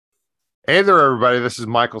Hey there, everybody. This is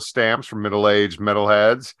Michael Stamps from Middle Age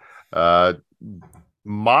Metalheads. Uh,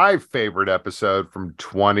 my favorite episode from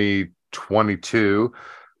 2022,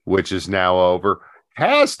 which is now over,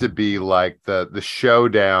 has to be like the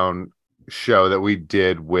showdown show that we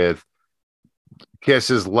did with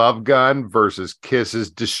Kiss's Love Gun versus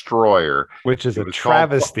Kiss's Destroyer. Which is It a was called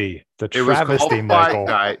travesty. The it was called travesty, Fight Michael.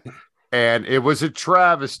 Night, and it was a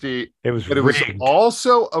travesty, It was but it was rigged.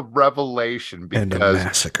 also a revelation And a because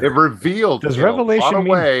massacre. it revealed Does in a lot revelation of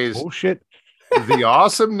mean ways bullshit? the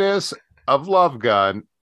awesomeness of Love Gun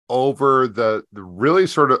over the really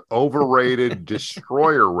sort of overrated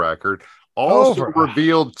Destroyer record. Also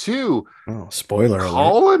revealed too, Oh, spoiler alert.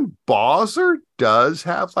 Colin Bosser does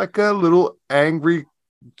have like a little angry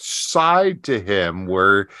side to him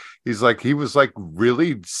where he was like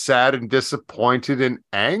really sad and disappointed and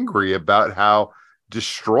angry about how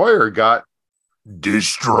Destroyer got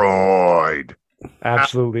destroyed.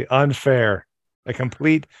 Absolutely unfair. A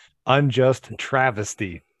complete unjust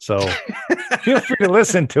travesty. So feel free to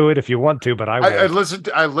listen to it if you want to, but I I won't. listened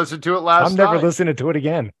to it last I'm never night. listening to it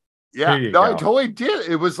again. Yeah, Here you no, I go. totally did.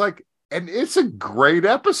 It was like, and it's a great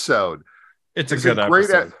episode. It's a It's good great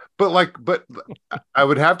episode. but I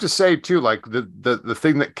would have to say too, like the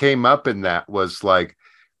thing that came up in that was like,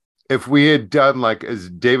 if we had done like as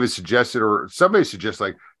David suggested, or somebody suggested,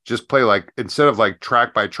 like just play like instead of like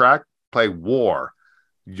track by track, play War,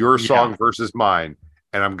 your song versus mine,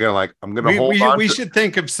 and I'm gonna hold on. We should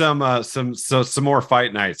think of some more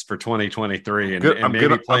fight nights for 2023 and, Good. and I'm maybe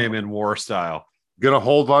gonna- play them in war style. Gonna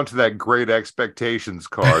hold on to that Great Expectations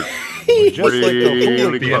card. Just like a Really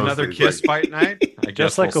hooligan. Be closely. another Kiss fight night. I guess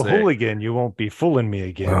Just like we'll a see. hooligan, you won't be fooling me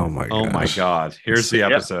again. Oh my god. Oh my God! Here's the Yeah.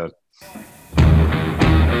 episode.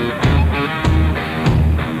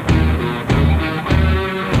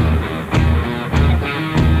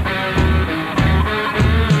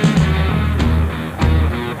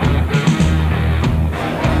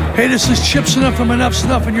 Hey, this is Chip Snuff from Enough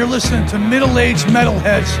Snuff, and you're listening to Middle Age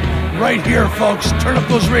Metalheads right here, folks. Turn up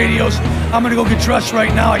those radios. I'm gonna go get dressed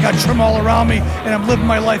right now. I got trim all around me, and I'm living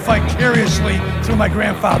my life vicariously through my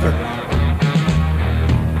grandfather.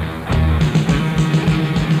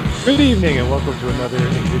 Good evening and welcome to another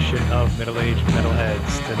edition of Middle Age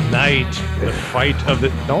Metalheads. Tonight, the fight of the...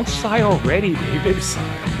 Don't sigh already, David.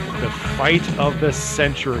 The fight of the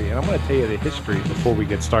century. And I'm going to tell you the history before we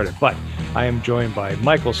get started. But I am joined by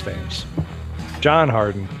Michael Stamps, John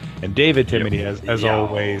Harden, and David Timoney as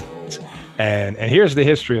always. And here's the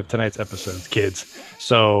history of tonight's episodes, kids.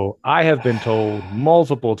 So I have been told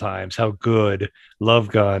multiple times how good Love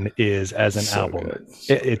Gun is as an album. Good.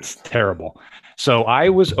 It's terrible. So I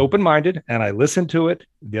was open-minded and I listened to it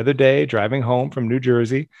the other day driving home from New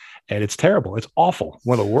Jersey, and it's terrible. It's awful.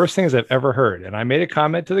 One of the worst things I've ever heard. And I made a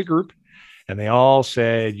comment to the group and they all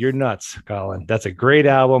said, "You're nuts, Colin. That's a great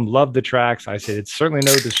album. Love the tracks." I said, "It's certainly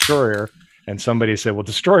no Destroyer." And somebody said, "Well,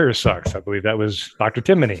 Destroyer sucks." I believe that was Dr.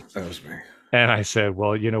 Timoney. That was me. And I said,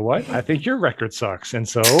 "Well, you know what? I think your record sucks." And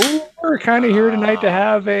so we're kind of here tonight to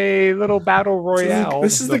have a little battle royale.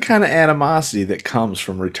 This is the kind of animosity that comes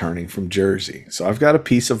from returning from Jersey. So I've got a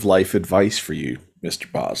piece of life advice for you,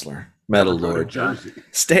 Mr. Bosler. Metal Lord. Jersey.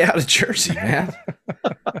 Stay out of Jersey, man.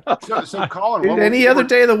 So Colin, Dude, what any were- other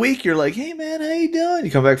day of the week, you're like, "Hey, man, how you doing?"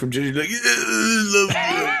 You come back from Jersey, you're like, "Love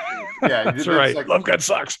you." Yeah, That's right. like- Love Gun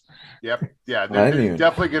sucks. Yep. Yeah, I there's didn't even-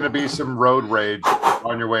 definitely going to be some road rage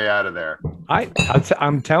on your way out of there.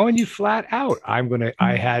 I'm telling you flat out.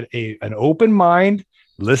 I had an open mind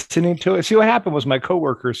listening to it. See, what happened was my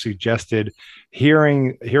coworker suggested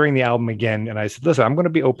hearing the album again, and I said, "Listen, I'm going to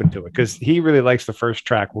be open to it because he really likes the first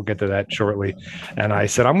track. We'll get to that shortly." And I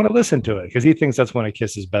said, "I'm going to listen to it because he thinks that's one of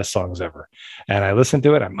Kiss's best songs ever." And I listened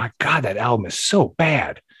to it. And my God, that album is so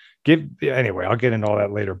bad. Anyway, I'll get into all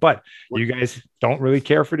that later. But you guys don't really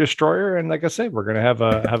care for Destroyer, and like I said, we're gonna have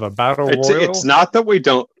a battle royal. It's not that we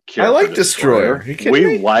don't care. I like for Destroyer. Are you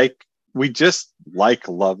kidding me? We just like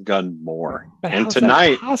Love Gun more. But And how's that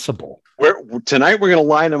tonight possible? we're going to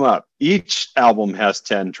line them up. Each album has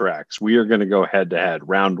 10 tracks. We are going to go head to head,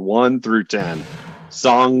 round 1 through 10,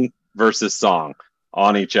 song versus song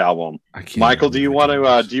on each album. I can't Michael, do you remember.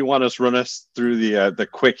 want to run us through the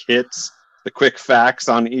quick hits, the quick facts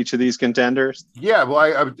on each of these contenders? Yeah,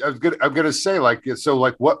 well, I'm gonna say like so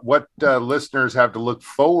like what listeners have to look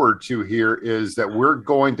forward to here is that we're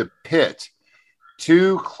going to pit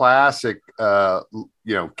two classic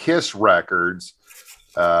Kiss records.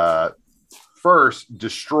 First,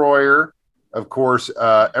 Destroyer, of course,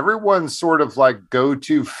 everyone's sort of like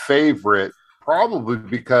go-to favorite, probably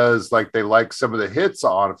because like they like some of the hits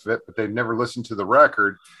on it, but they never listened to the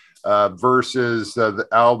record. versus the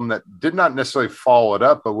album that did not necessarily follow it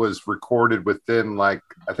up, but was recorded within I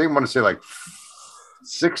want to say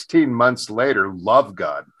 16 months later, Love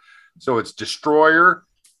Gun. So it's Destroyer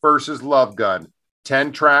versus Love Gun,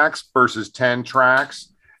 10 tracks versus 10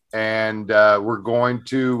 tracks. And we're going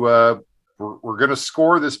to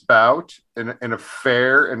score this bout in a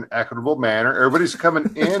fair and equitable manner. Everybody's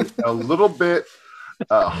coming in a little bit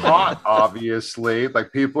hot, obviously.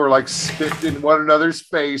 Like people are spitting in one another's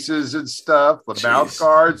faces and stuff. The mouth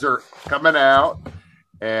guards are coming out.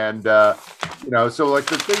 And so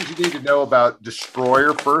the things you need to know about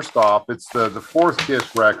Destroyer, first off, it's the fourth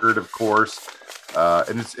Kiss record, of course.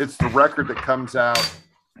 And it's the record that comes out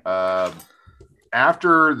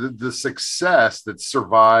after the success that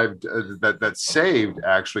survived, that saved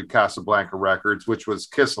actually Casablanca Records, which was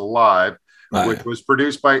Kiss Alive, which was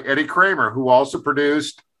produced by Eddie Kramer, who also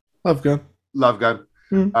produced Love Gun.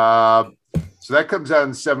 Mm-hmm. So that comes out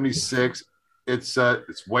in 76.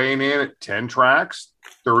 It's weighing in at 10 tracks,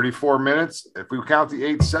 34 minutes. If we count the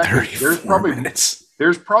 8 seconds,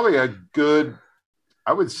 there's probably a good,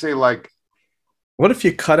 I would say what if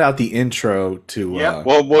you cut out the intro to you're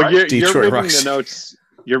Detroit reading Rock the notes.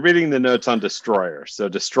 You're reading the notes on Destroyer. So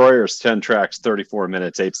Destroyer's 10 tracks, 34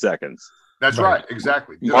 minutes, 8 seconds. That's right.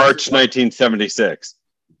 Exactly. March 1976.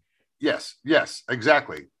 Yes,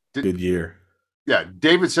 exactly. Good year. Yeah,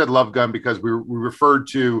 David said Love Gun because we referred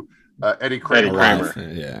to Eddie Kramer.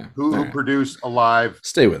 Who produced Alive.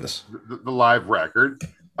 Stay with us. The live record.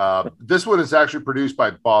 This one is actually produced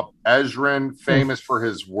by Bob Ezrin, famous for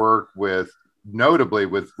his work notably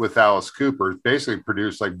with Alice Cooper. Basically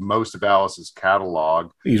produced most of Alice's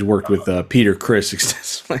catalog. He's worked with Peter Criss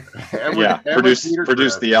extensively.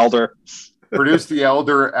 Produced The Elder. Produced The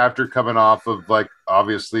Elder after coming off of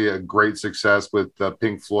obviously a great success with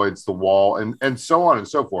Pink Floyd's The Wall and so on and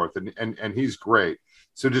so forth. And he's great.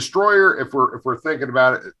 So Destroyer, if we're thinking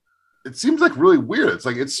about it, it seems really weird. It's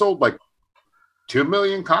it sold 2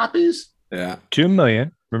 million copies. Yeah, 2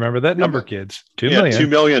 million. Remember that number, kids. 2 million. 2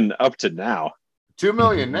 million up to now. 2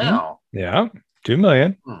 million now. Yeah, 2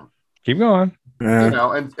 million. Keep going.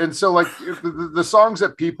 And so the songs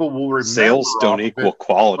that people will remember, sales don't equal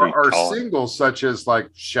quality. Are singles such as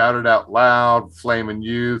Shout It Out Loud, Flamin'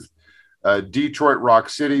 Youth, Detroit Rock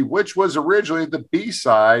City, which was originally the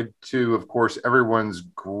B-side to, of course, everyone's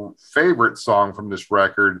favorite song from this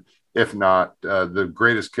record, if not the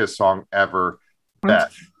greatest Kiss song ever,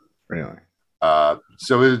 Beth. Really?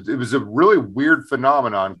 So it was a really weird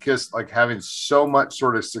phenomenon, Kiss having so much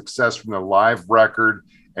sort of success from the live record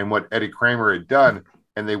and what Eddie Kramer had done,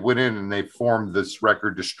 and they went in and they formed this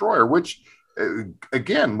record Destroyer, which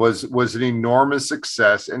again was an enormous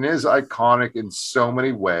success and is iconic in so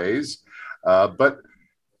many ways. But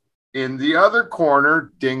in the other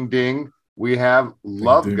corner, ding ding, we have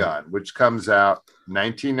Love Gun, which comes out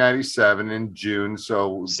 1997 in June. So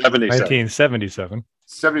 1977.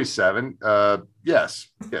 77. Yes.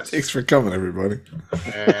 Thanks for coming, everybody.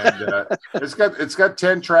 And it's got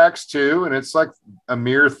 10 tracks too, and it's a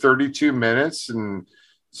mere 32 minutes and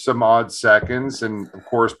some odd seconds, and of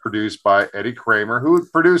course produced by Eddie Kramer, who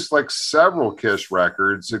had produced several Kiss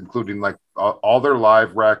records, including all their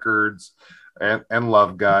live records and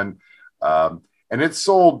Love Gun. And it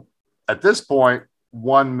sold at this point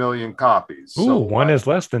 1 million copies. Ooh, one is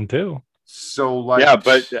less than 2. So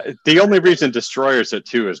but the only reason Destroyer's at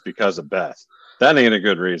 2 is because of Beth. That ain't a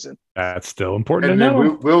good reason. That's still important to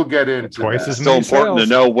know. We'll get into twice that. as Still many important sales.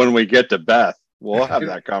 to know when we get to Beth. We'll have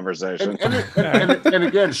that conversation. And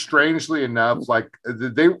again, strangely enough,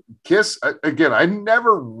 they Kiss again. I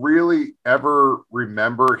never really ever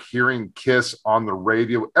remember hearing Kiss on the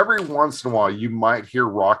radio. Every once in a while, you might hear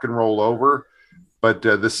Rock and Roll Over, but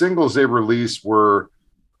the singles they released were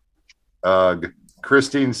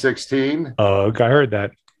Christine 16. Oh, I heard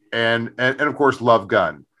that. And of course, Love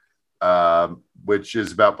Gun, which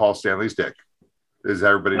is about Paul Stanley's dick, as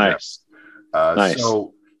everybody knows. Nice.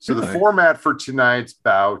 So the format for tonight's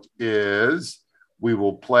bout is we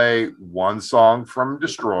will play one song from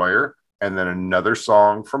Destroyer and then another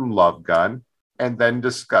song from Love Gun, and then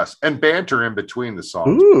discuss and banter in between the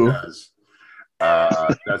songs.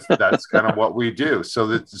 Because that's kind of what we do. So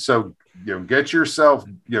get yourself,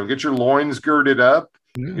 get your loins girded up,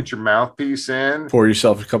 get your mouthpiece in, pour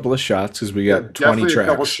yourself a couple of shots because we got 20 tracks. A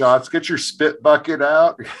couple shots. Get your spit bucket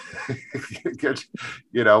out. Get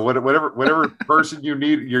whatever person you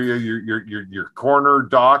need, your corner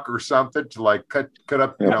dock or something to cut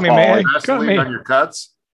up Vaseline on your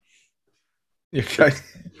cuts. Okay.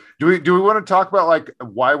 Do we want to talk about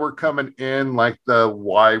why we're coming in,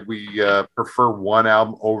 why we prefer one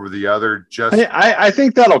album over the other? I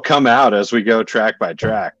think that'll come out as we go track by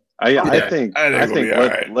track. I think it'll be all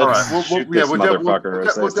right. let's All right. shoot this motherfucker.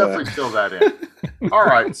 as they We'll say. definitely fill that in. All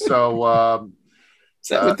right. So Is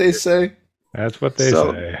that what they say? That's what they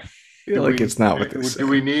So- say. I feel like it's not what they do say.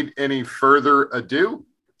 we need any further ado?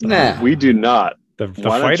 Nah. We do not. The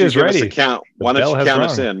Why don't fight you is give us ready. a count? The Why don't bell you has count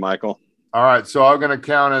us rung. in, Michael? All right, so I'm going to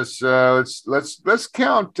count us. Let's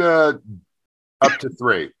count up to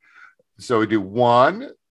 3. So we do 1,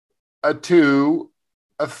 a 2,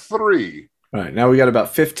 a 3. All right, now we got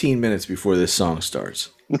about 15 minutes before this song starts.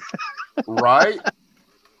 Right?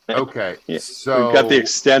 Okay. Yeah. So We've got the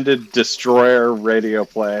extended Destroyer radio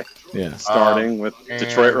play Yeah. starting with and-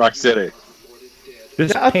 Detroit Rock City.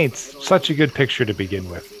 This Yeah. paints such a good picture to begin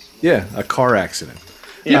with. Yeah, a car accident.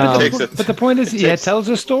 Yeah, Um, it takes a, But the point is, it it takes- tells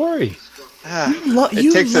a story.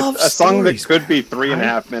 it takes a song that could be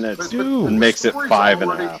 3.5 minutes Dude. and makes it story's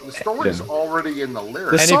 5.5. The story's already in the The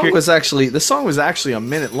lyrics. if song you're- was actually a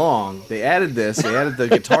minute long. They added this. They added the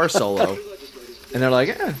guitar solo, and they're like,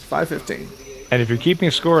 5:15. And if you're keeping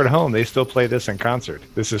score at home, they still play this in concert.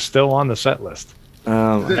 This is still on the set list.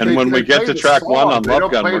 And when we get play to the track song, 1 on they Love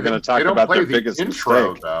don't Gun, play we're going to talk they don't about play their the biggest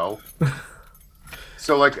intro mistake. though.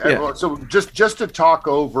 So like, Yeah. so just to talk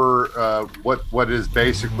over what is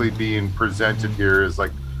basically being presented here is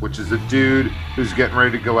like, which is a dude who's getting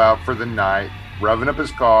ready to go out for the night, revving up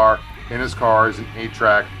his car. In his car is an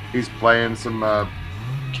 8-track. He's playing some rock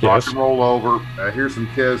Kiss. and roll over. Here's some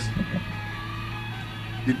Kiss.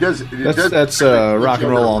 That's rock and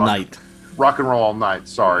roll all night. Rock and roll all night.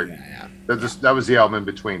 Sorry, Yeah. that was the album in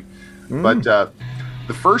between. But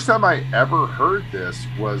the first time I ever heard this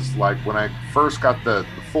was like when I first got the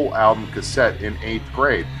full album cassette in 8th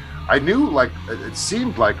grade. I knew, like, it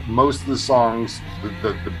seemed like most of the songs,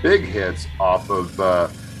 the big hits off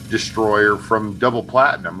of Destroyer from Double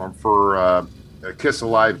Platinum or for Kiss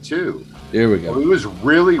Alive 2. Here we go. It was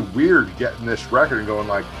really weird getting this record and going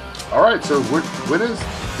like, all right, so when is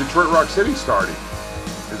Detroit Rock City starting?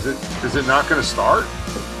 Is it not going to start?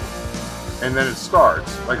 And then it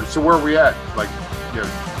starts. Like, so where are we at? Like,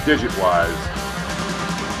 digit wise.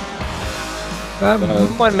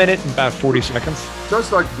 1 minute and about 40 seconds. So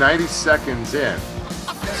it's like 90 seconds in.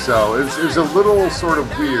 So it was a little sort of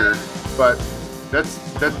weird, but that's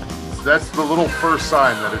the little first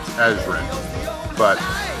sign that it's Ezrin.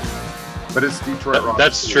 But it's Detroit Rock.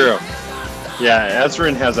 That's City. true. Yeah,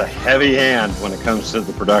 Ezrin has a heavy hand when it comes to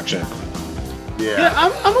the production. Yeah,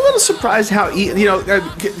 I'm a little surprised how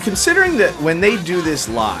considering that when they do this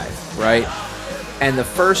live, right, and the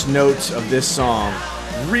first notes of this song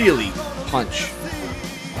really punch.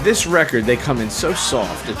 This record, they come in so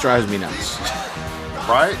soft, it drives me nuts.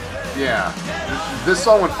 Right? Yeah. This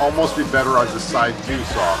song would almost be better as a side 2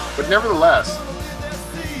 song. But nevertheless,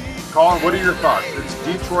 Colin, what are your thoughts? It's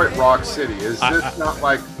Detroit Rock City. Is this not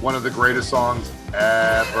like one of the greatest songs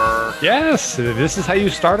ever? Yes, this is how you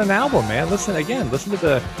start an album, man. Listen to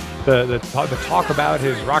the talk about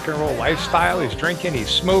his rock and roll lifestyle. He's drinking, he's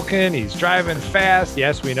smoking, he's driving fast.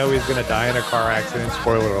 Yes, we know he's going to die in a car accident.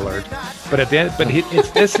 Spoiler alert. But at the end,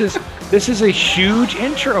 this is a huge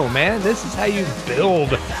intro, man. This is how you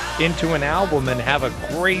build into an album and have a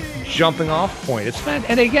great jumping off point. It's fun,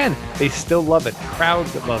 and again, they still love it. The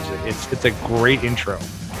crowd loves it. It's a great intro.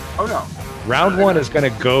 Oh no. Round 1 is going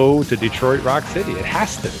to go to Detroit Rock City. It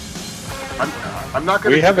has to. I'm not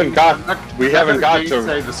going to. We haven't got to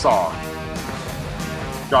say the song.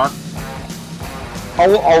 John.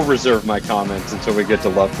 I'll reserve my comments until we get to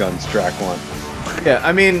Love Gun's track 1. Yeah,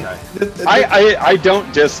 I mean, I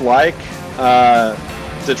don't dislike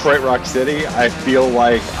Detroit Rock City. I feel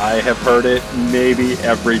like I have heard it maybe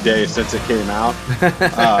every day since it came out.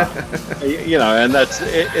 And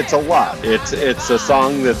it's a lot. It's a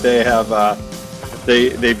song that they have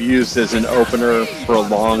they've used as an opener for a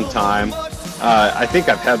long time. I think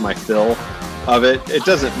I've had my fill of it. It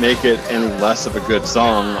doesn't make it any less of a good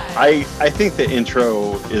song. I think the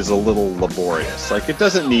intro is a little laborious. Like, it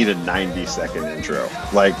doesn't need a 90-second intro.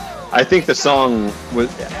 Like, I think the song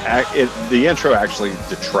the intro actually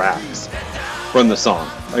detracts from the song.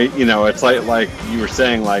 It's like you were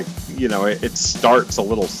saying, like, it starts a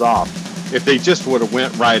little soft. If they just would have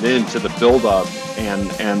went right into the build-up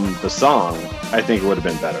and the song, I think it would have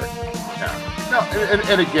been better. Yeah. No,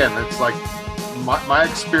 and again, it's like my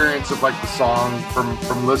experience of like the song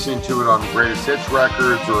from listening to it on Greatest Hits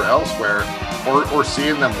records or elsewhere, or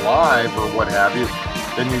seeing them live or what have you.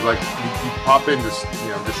 Then you pop into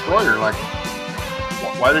Destroyer, like,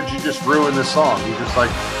 why did you just ruin this song?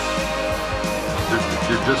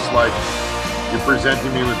 You're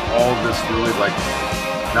presenting me with all this really like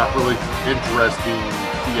not really interesting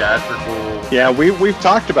theatrical. Yeah, we've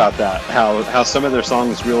talked about that. How some of their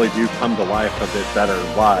songs really do come to life a bit better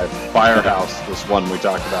live. Firehouse was one we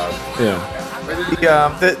talked about. Yeah.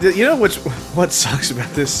 You know what sucks about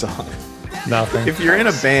this song? Nothing. If you're in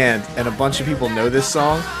a band and a bunch of people know this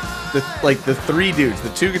song, the three dudes, the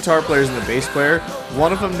two guitar players and the bass player,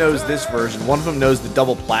 one of them knows this version, one of them knows the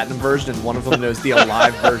double platinum version, and one of them knows the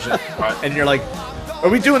Alive version. And you're like, are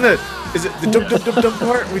we doing is it the dum dum dum dum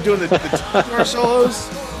part? Are we doing the guitar solos?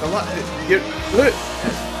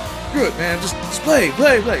 Good, man. Just play.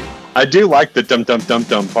 I do like the dum dum dum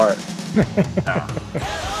dum part.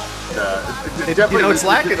 It's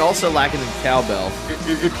lacking in cowbell.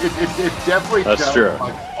 It definitely That's does, true.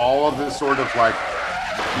 like all of this sort of like,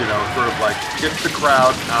 get the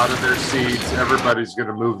crowd out of their seats. Everybody's going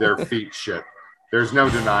to move their feet. Shit, there's no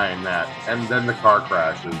denying that. And then the car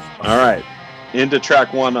crashes. All right, into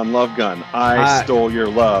track 1 on Love Gun. I Stole Your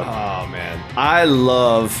Love. Oh man, I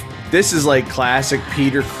love. This is like classic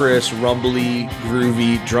Peter Criss, rumbly,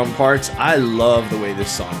 groovy drum parts. I love the way this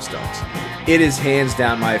song starts. It is hands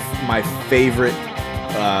down my favorite,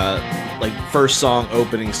 first song,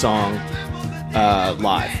 opening song,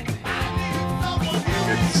 live.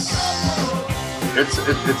 It's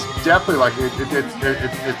definitely like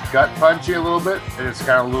it's gut punchy a little bit, and it's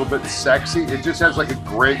kind of a little bit sexy. It just has like a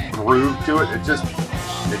great groove to it.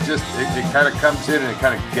 It kind of comes in and it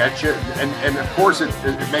kind of gets you. And of course it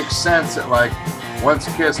makes sense that like once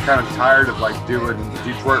Kiss kind of tired of like doing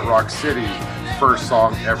Detroit Rock City first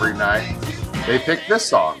song every night, they picked this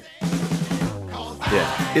song.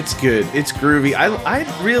 Yeah, it's good. It's groovy. I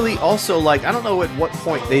really also like. I don't know at what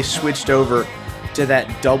point they switched over to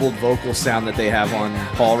that doubled vocal sound that they have on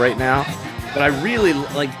Paul right now, but I really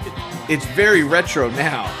like. It's very retro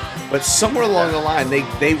now, but somewhere along the line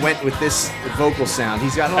they went with this vocal sound.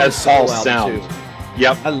 He's got it on his solo Paul's album sound. too.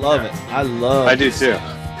 Yep, I love it. I do too.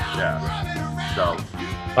 Yeah. So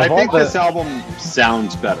I think this album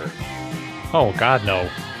sounds better. Oh God, no.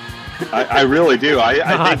 I really do. I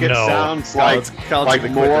think it no. sounds Well, like it's College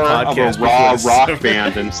more quit the of a podcast raw before rock this.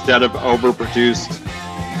 band instead of overproduced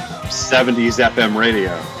 70s FM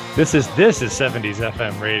radio. This is 70s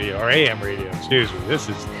FM radio or AM radio. Excuse me. This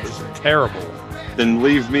is terrible. Then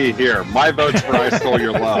leave me here. My vote's for I Stole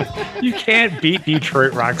Your Love. You can't beat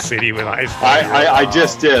Detroit Rock City with I Stole Your I Love.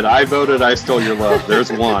 just did. I voted I Stole Your Love.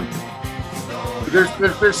 There's one.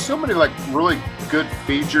 there's so many like really good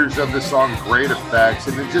features of the song, great effects,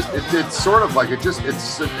 and it's sort of like it's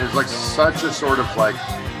like such a sort of like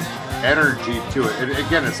energy to it. And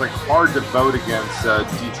again, it's like hard to vote against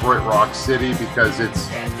Detroit Rock City because it's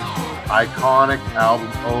iconic album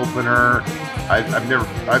opener.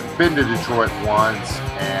 I've been to Detroit once,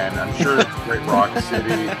 and I'm sure it's a great Rock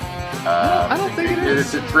City. I don't think it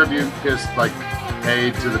is. It's a tribute just like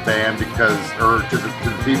paid to the band to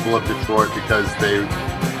the people of Detroit because they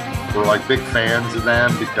were like big fans of them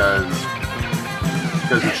because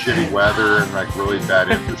of shitty weather and like really bad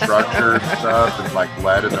infrastructure and stuff and like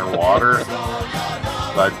lead in their water.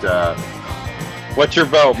 But What's your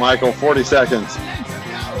vote, Michael? 40 seconds.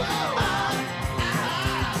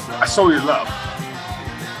 I Stole Your Love.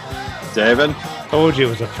 David? Told you it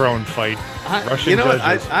was a throne fight. Russian You know what?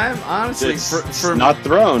 judges. I'm honestly It's not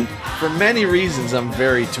thrown. for many reasons I'm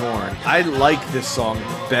very torn. I like this song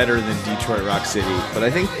better than Detroit Rock City, but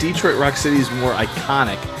I think Detroit Rock City is more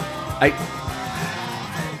iconic.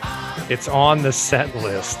 It's on the set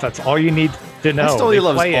list. That's all you need to know. I Stole Your They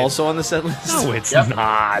Love play is it. also on the set list. No, it's Yep.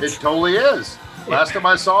 not. It totally is. Last time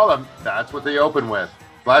I saw them, that's what they opened with.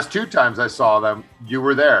 Last two times I saw them, you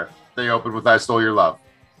were there. They opened with I Stole Your Love.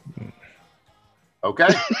 Okay?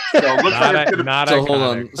 So it looks like it's gonna, not So hold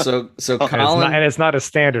iconic. on. So And it's Colin, not- and it's not a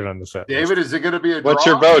standard on the set. David, is it going to be a draw? What's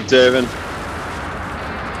your vote, David?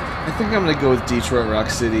 I think I'm gonna go with Detroit Rock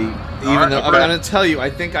City. Even right, though I'm okay. gonna tell you, I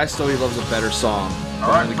think I Stole Your Love is a better song.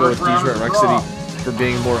 All I'm right, gonna go with first round Detroit is Rock draw. City for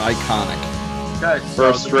being more iconic. Okay,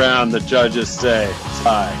 First so round, the judges say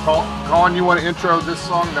tie. Colin, you want to intro this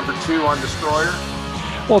song, number 2 on Destroyer?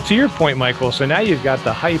 Well, to your point, Michael, so now you've got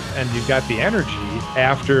the hype and you've got the energy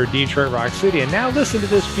after Detroit Rock City, and now listen to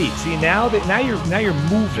this beat. See, now you're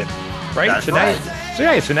moving, right? That's so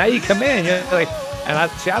right. so now you come in, you're like, and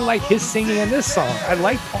I like his singing in this song. I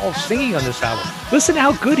like Paul's singing on this album. Listen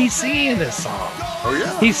how good he's singing in this song. Oh,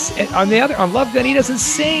 yeah. He's on Love Gun. He doesn't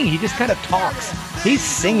sing. He just kind of talks. He's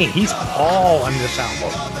singing. He's Paul on this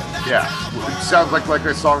album. Yeah. It sounds like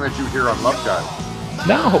a song that you hear on Love Gun.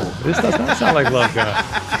 No, this does not sound like Love Gun.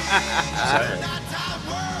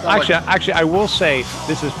 Actually, I will say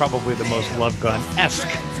this is probably the most Love Gun-esque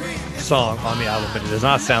song on the album, but it does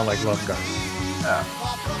not sound like Love Gun.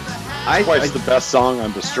 Twice the best song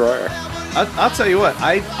on Destroyer. I'll tell you what.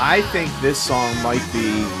 I think this song might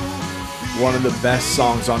be one of the best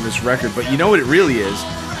songs on this record. But you know what it really is?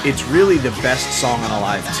 It's really the best song on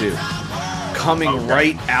Alive 2. Coming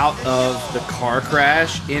right out of the car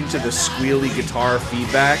crash into the squealy guitar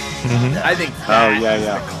feedback. Mhm. I think that's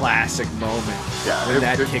a classic moment when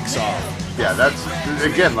that kicks off. Yeah, that's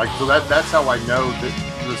again like so that's how I know that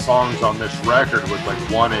the songs on this record with like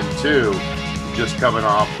 1 and 2 just coming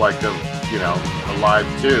off like the Alive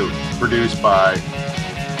 2 produced by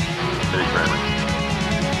Eddie Kramer.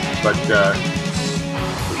 But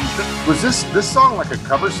was this song like a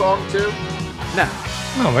cover song too? No,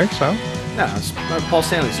 I don't think so. no, Paul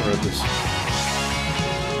Stanley wrote this.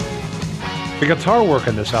 The guitar work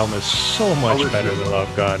on this album is so much better than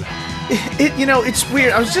Love Gun. It's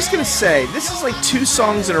weird. I was just gonna say this is like 2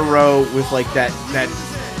 songs in a row with like that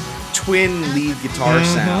twin lead guitar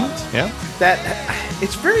sound. Yeah. That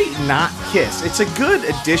it's very not Kiss. It's a good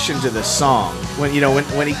addition to the song when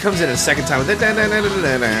when he comes in a second time with that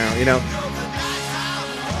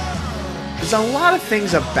There's a lot of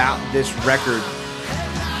things about this record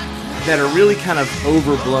that are really kind of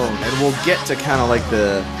overblown, and we'll get to kind of like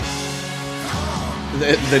the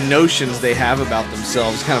notions they have about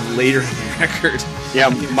themselves kind of later in the record. Yeah,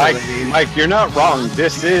 You know Mike, what I mean? Mike, you're not wrong.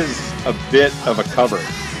 This is a bit of a cover.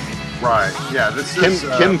 Right. Yeah. This Kim is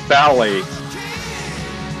Kim Fowley,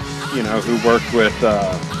 who worked with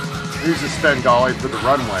who's a Svengali for the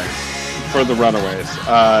Runaways. for the Runaways.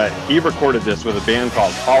 He recorded this with a band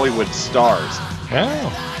called Hollywood Stars,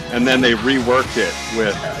 Oh. and then they reworked it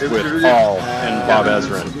with Paul and Bob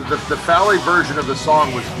Ezrin. The Fowley version of the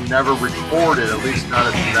song was never recorded, at least not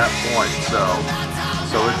at that point. So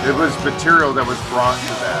it was material that was brought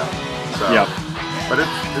to them. So, Yep. But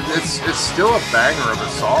it's still a banger of a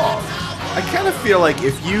song. I kind of feel like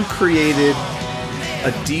if you created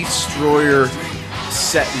a Destroyer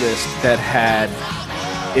set list that had,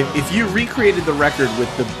 if you recreated the record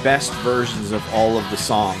with the best versions of all of the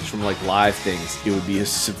songs from like live things, it would be a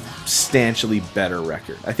substantially better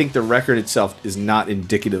record. I think the record itself is not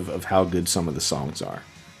indicative of how good some of the songs are.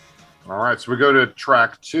 All right, so we go to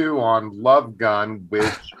track 2 on Love Gun, which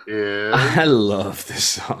is I love this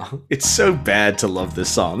song. It's so bad to love this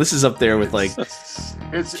song. This is up there with like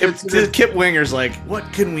Kip Winger's like,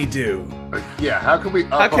 what can we do? Yeah, how can we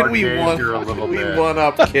up our game here a little bit? One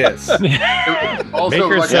up Kiss. Also,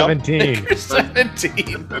 Maker like, 17. Maker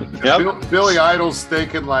 17. Billy Idol's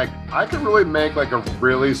thinking like, I could really make like a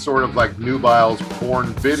really sort of like nubile's porn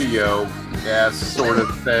video ass sort of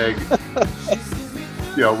thing.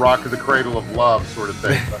 Rock of the Cradle of Love sort of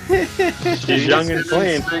thing. She's young and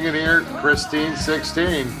clean. Singing here, Christine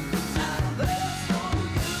 16.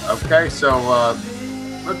 Okay, so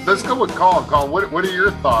let's go with Colin. Colin, what are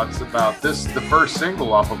your thoughts about this, the first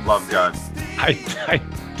single off of Love Gun? I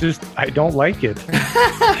don't like it.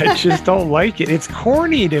 I just don't like it. It's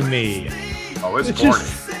corny to me. Oh, it's corny.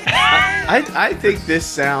 just- I think this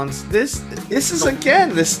sounds this is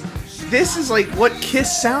again this is like what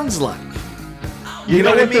Kiss sounds like. You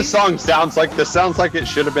know what what I mean? this song sounds like? This sounds like it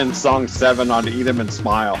should have been song 7 on Eat 'Em and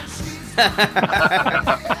Smile.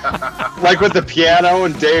 Like with the piano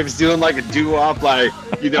and Dave's doing like a doo-wop, like,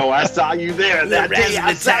 I saw you there that day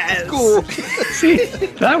outside school. See,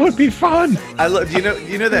 that would be fun. I love. Do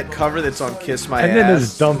you know that cover that's on Kiss My And Ass? then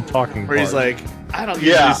this dumb talking where he's part. like, I don't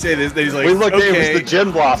usually say this. Then he's like, We looked okay. at it was the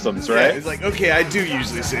Gin Blossoms, Yeah, right? he's like, okay, I do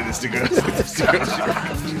usually say this to go.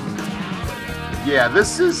 Yeah,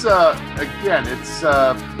 this is again, it's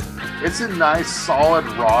a nice solid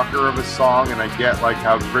rocker of a song, and I get like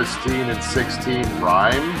how Christine and 16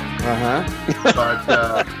 rhyme,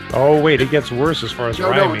 but oh wait, it gets worse as far as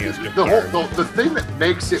rhyming is concerned. the thing that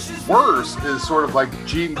makes it worse is sort of like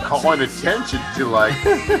Gene calling attention to like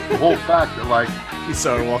the whole fact that like He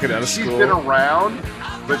saw her walking out of she's school. been around,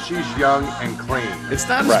 but she's young and clean. It's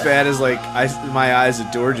not as bad as like My Eyes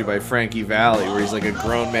Adored You by Frankie Valli, where he's like a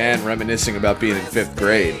grown man reminiscing about being in 5th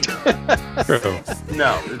grade. True.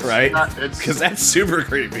 No, it's Right? not. It's Because that's super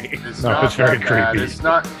creepy. It's No, not it's very that bad. creepy. It's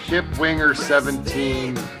not Kip Winger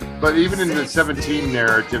 17, but even in the 17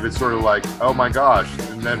 narrative, it's sort of like, oh my gosh,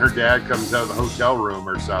 and then her dad comes out of the hotel room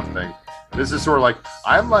or something. This is sort of like,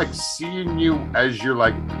 I'm like seeing you as you're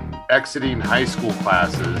like exiting high school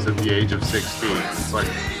classes at the age of 16. It's like,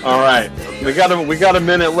 All right. We got a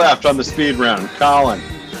minute left on the speed round. Colin,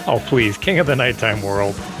 Oh please, King of the Nighttime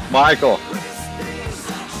World. Michael,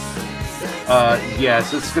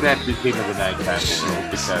 Yes, it's gonna have to be King of the Nighttime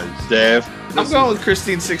World because Dave. I'm going with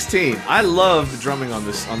Christine 16. I love the drumming on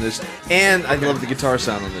this, and I love the guitar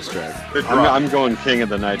sound on this track. the drum. I'm going King of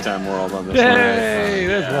the Nighttime World on this one. Yay,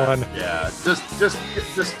 there's one. Yeah, just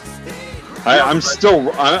I'm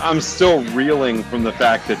still reeling from the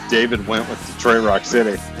fact that David went with Detroit Rock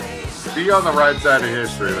City. Be on the right side of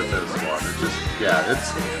history with this one. It's just, yeah,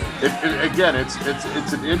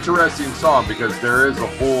 it's an interesting song because there is a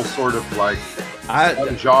whole sort of like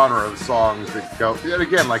genre of songs that go. And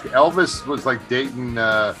again, like Elvis was like dating.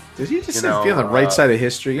 Did he just say be on the right side of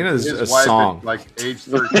history? You know, there's a song at, like age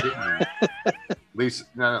 13. Lisa,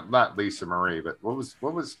 no, not Lisa Marie, but what was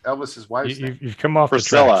Elvis's wife's name? You've come off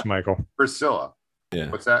Priscilla. the tracks, Michael. Priscilla. Yeah.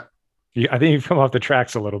 What's that? I think you've come off the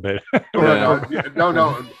tracks a little bit. No,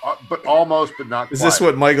 but almost, but not. Is quite. this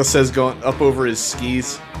what Michael says going up over his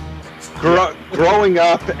skis? Growing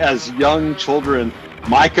up as young children,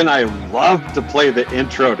 Mike and I loved to play the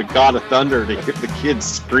intro to God of Thunder to hear the kids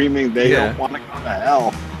screaming they don't want to go to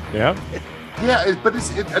hell. Yeah. Yeah, but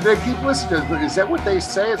and I keep listening. Is that what they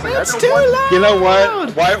say? It's like, It's I too don't want, loud. You know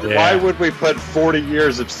what? Why would we put 40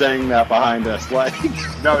 years of saying that behind us? Like,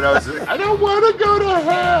 No, it's like, I don't want to go to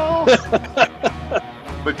hell.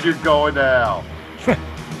 But you're going to hell.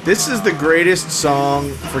 This is the greatest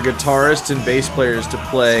song for guitarists and bass players to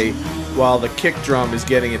play while the kick drum is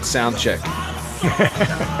getting its sound check.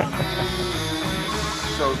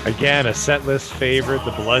 So Again, a set list favorite,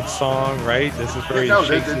 the Blood song, right? This is where he No,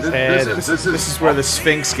 shakes this- his this- head. this and- This is where the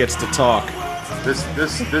Sphinx gets to talk. this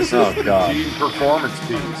is Oh, the God. Gene performance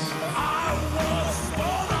piece.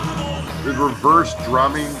 The reverse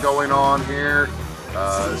drumming going on here.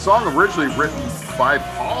 The song originally written by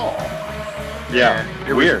Paul. yeah, And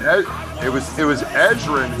it weird. Was it was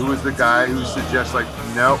Ezrin who was the guy who suggests like,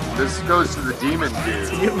 no, this goes to the demon dude.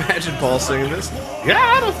 Can you imagine Paul singing this?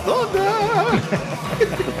 God of Thunder!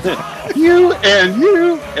 You and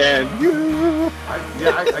you and you. I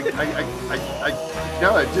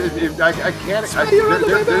can't.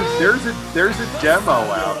 There's a demo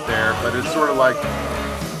out there, but it's sort of like,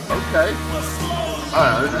 okay.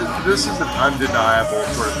 I don't know. This is an undeniable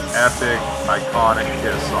sort of epic, iconic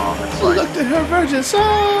Kiss song. It's like Looked at her virgin soul!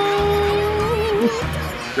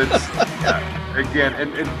 that's again,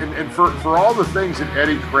 and for all the things that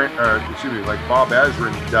like Bob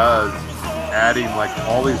Ezrin does, adding like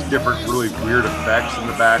all these different really weird effects in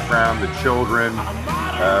the background, the children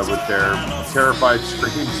with their terrified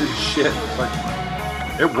screams and shit. Like,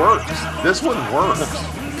 it works. This one works.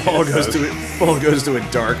 Paul goes to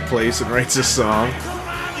a dark place and writes a song.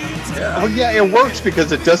 Well, yeah, it works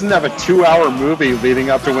because it doesn't have a 2-hour movie leading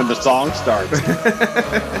up to when the song starts.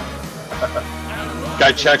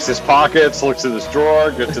 Guy checks his pockets, looks at his drawer,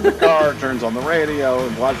 gets to the car, turns on the radio,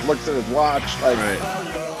 and looks at his watch. Like,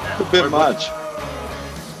 a bit much.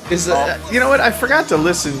 You know what? I forgot to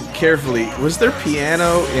listen carefully. Was there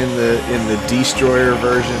piano in the Destroyer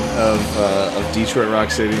version of Detroit Rock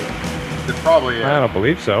City? It probably is. I don't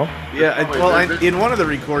believe so. Yeah. In one of the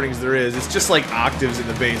recordings there is. It's just like octaves in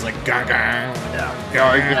the bass, like ga ga. Yeah.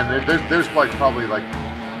 No, again, there's like probably like.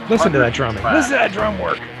 Listen to that drumming. tracks. Listen to that drum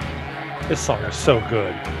work. This song is so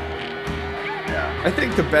good. Yeah. I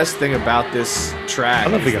think the best thing about this track I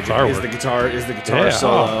love the guitar is work. the guitar Yeah.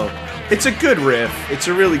 solo. It's a good riff. It's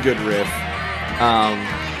a really good riff.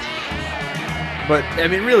 But I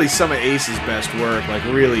mean, really, some of Ace's best work, like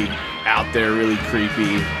really out there, really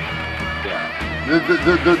creepy. Yeah.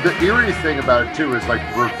 The eerie thing about it too is like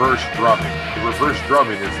reverse drumming. The reverse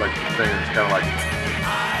drumming is like the thing that's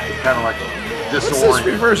kind of like What's this disorienting.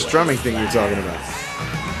 reverse drumming thing you're talking about?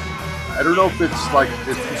 I don't know if it's like,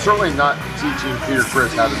 it's certainly not teaching Peter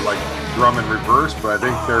Criss how to like drum in reverse, but I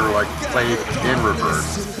think they're like played in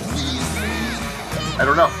reverse. I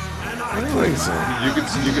don't know. I don't think so. You can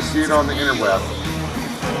see it on the interweb.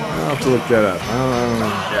 I'll have to look that up. I don't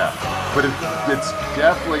know. Yeah, but it's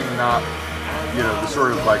definitely not, the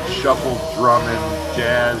sort of like shuffle drumming,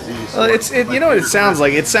 jazzy. Well, you know what it sounds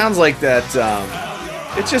like? It sounds like that.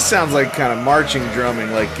 It just sounds like kind of marching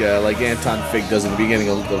drumming, like Anton Fig does in the beginning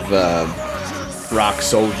of Rock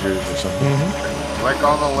Soldiers or something. Mm-hmm. Like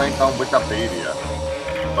on the link on Wikipedia.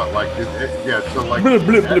 But like, so like,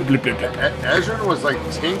 Ezrin was like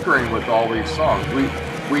tinkering with all these songs.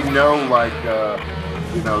 We know like,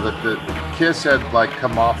 that the Kiss had like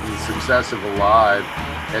come off of the success of Alive,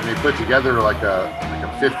 and they put together like a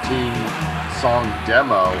 15-song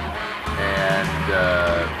demo, and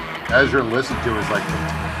Ezrin listened to it, was like,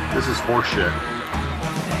 this is horseshit.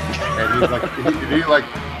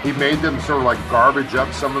 And he made them sort of like garbage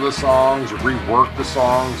up some of the songs, rework the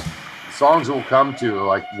songs. The songs that we'll come to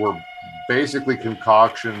like were basically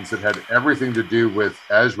concoctions that had everything to do with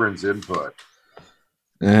Ezrin's input.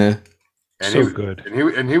 Uh-huh. And So good.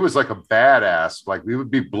 And he was like a badass. Like, we would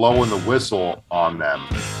be blowing the whistle on them.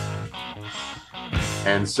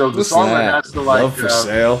 And so the What's song that? has to like Love for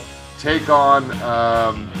Sale. take on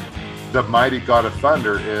the Mighty God of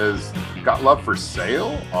Thunder is Got Love for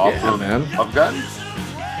Sale off of Love Gun.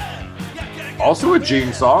 Also a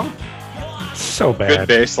Gene song. So bad. Good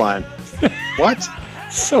bass line. What?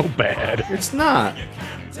 So bad. It's not.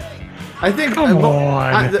 I think Come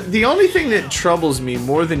on. The only thing that troubles me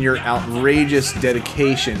more than your outrageous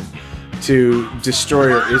dedication to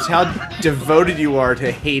Destroyer is how devoted you are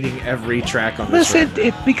to hating every track on this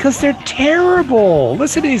record. Because they're terrible.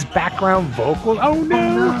 Listen to these background vocals. Oh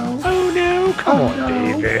no. Come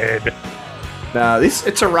on, David. No,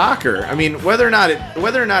 it's a rocker. I mean, whether or not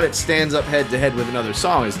it stands up head to head with another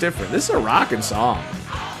song is different. This is a rocking song.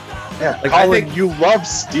 Yeah, Like, Colin, I think you love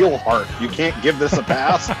Steelheart. You can't give this a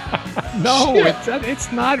pass. No,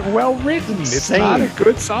 it's not well written. It's not a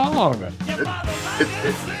good song.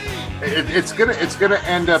 It's gonna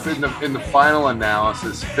end up in the final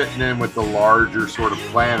analysis fitting in with the larger sort of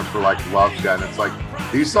plan for like Love Gun. It's like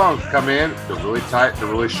these songs come in, they're really tight, they're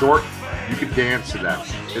really short. You can dance to them.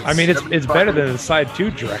 It's better than the side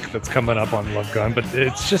 2 track that's coming up on Love Gun, but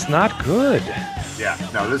it's just not good. Yeah,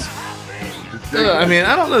 no, this. I mean,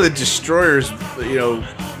 I don't know the Destroyers. You know,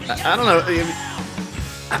 I don't know.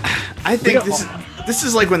 I think this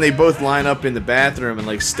is like when they both line up in the bathroom and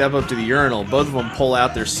like step up to the urinal. Both of them pull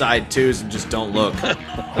out their side 2s and just don't look.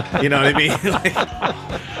 You know what I mean? Like,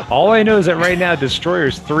 all I know is that right now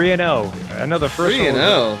Destroyers 3-0. I know the first 3-0.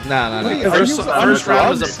 No. First round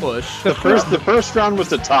was a push. The first round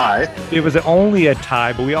was a tie. It was only a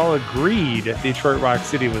tie, but we all agreed Detroit Rock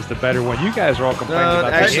City was the better one. You guys are all complaining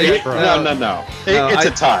about the intro. No. It's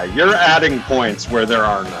a tie. You're adding points where there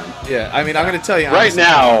are none. Yeah, I mean, I'm going to tell you right honestly,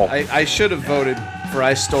 now. I should have voted for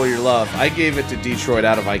I Stole Your Love. I gave it to Detroit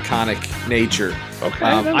out of iconic nature. Okay,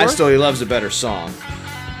 I Stole Your Love's a better song.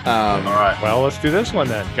 All right. Well, let's do this one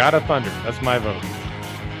then. God of Thunder. That's my vote.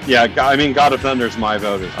 Yeah, I mean, God of Thunder is my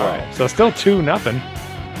vote as well. Right. So still 2-0.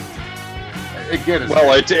 Again,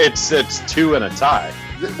 it's 2 and a tie.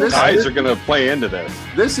 Ties are going to play into this.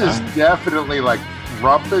 This is definitely like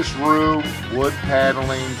rumpus room, wood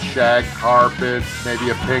paneling, shag carpet, maybe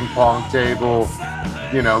a ping pong table.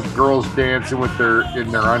 You know, girls dancing with in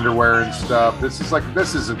their underwear and stuff. This is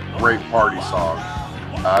a great party song.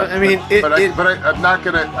 I mean, I'm not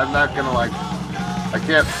gonna like. I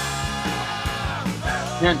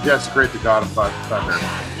can't desecrate the God of Thunder.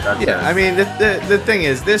 I mean, the thing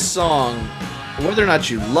is, this song, whether or not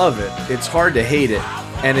you love it, it's hard to hate it,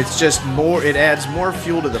 and it's just more. It adds more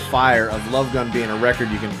fuel to the fire of Love Gun being a record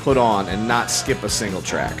you can put on and not skip a single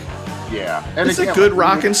track. Yeah, and it's a good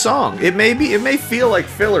rocking song. It may feel like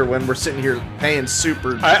filler when we're sitting here paying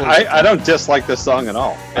super. I don't dislike this song at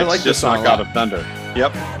all. I like this song. Not God of Thunder.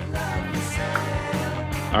 Yep.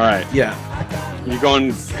 All right. Yeah. You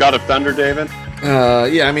going God of Thunder, David?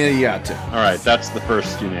 Yeah. I mean, you got to. All right. That's the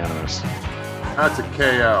first unanimous. That's a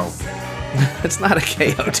KO. It's not a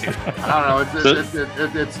KO, dude. I don't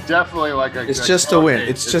know. It's definitely like a. It's just a win.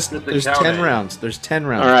 It's just there's 10 rounds. There's 10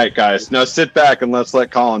 rounds. All right, guys. Now sit back and let's let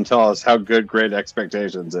Colin tell us how good Great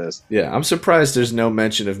Expectations is. Yeah, I'm surprised there's no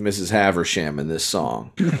mention of Mrs. Haversham in this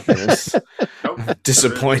song.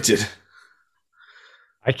 Disappointed.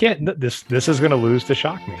 I can't. This is going to lose to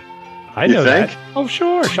Shock Me. I You know think? that. Oh,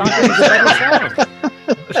 sure. Shock Me is a better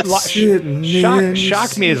song.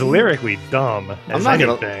 Shock Me is lyrically dumb as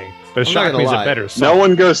anything. But Shock Me is a better song. No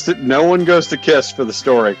one goes to Kiss for the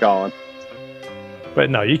story, Colin.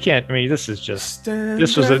 But no, you can't. I mean, this was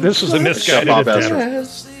a misguided Bob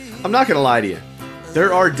attempt. I'm not gonna lie to you.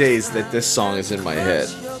 There are days that this song is in my head.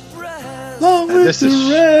 This is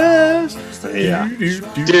yeah,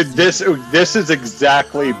 dude. This is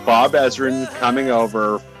exactly Bob Ezrin coming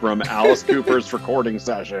over from Alice Cooper's recording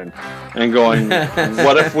session and going,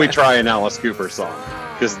 "What if we try an Alice Cooper song?"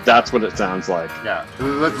 Because that's what it sounds like. Yeah,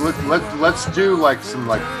 let's do like some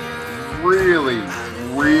like really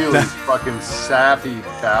fucking sappy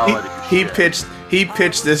ballad. He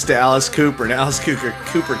pitched this to Alice Cooper, and Alice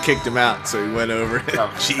Cooper kicked him out, so he went over to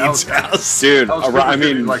Gene's house. Dude, I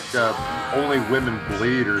mean, like Only Women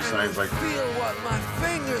Bleed or something. Like,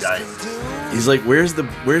 yikes. He's like, where's the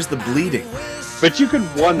bleeding? But you could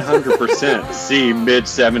 100% see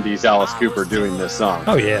mid-70s Alice Cooper doing this song.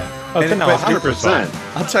 Oh yeah,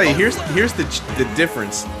 100%. I'll tell you, here's the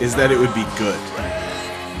difference is that it would be good.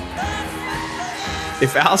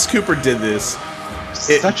 If Alice Cooper did this,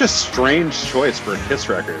 such a strange choice for a Kiss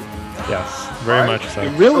record. Yes, very much so.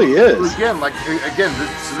 It really is.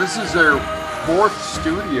 This is their 4th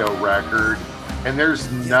studio record, and there's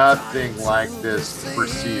nothing like this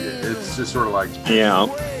preceded. It's just sort of like, yeah.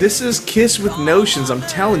 This is Kiss with notions. I'm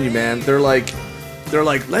telling you, man. They're like,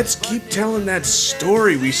 let's keep telling that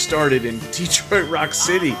story we started in Detroit Rock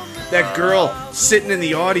City. That girl sitting in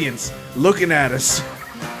the audience looking at us.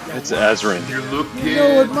 It's Ezrin. You're looking You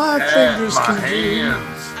know what my at fingers my can do.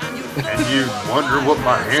 hands, and you wonder what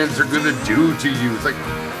my hands are gonna do to you. It's like,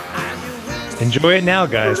 Enjoy it now,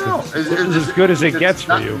 guys. no, This is as good as it it's gets for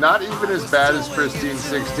not, you. Not even as bad as Christine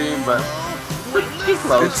 16, but pretty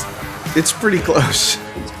close. It's pretty close.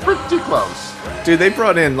 It's pretty close. Dude, they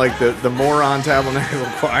brought in like the Moron Tabernacle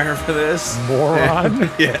Choir for this. Moron.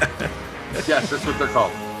 Yeah. Yes, that's what they're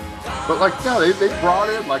called. But like, no, they brought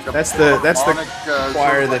in like a That's the harmonic,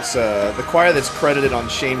 choir sort of the choir that's credited on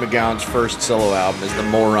Shane MacGowan's first solo album is the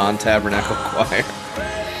Moron Tabernacle Choir.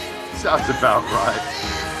 sounds about right.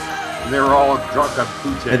 And they were all drunk on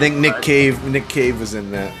poutine. I think Nick right? Cave was in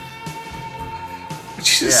that. Did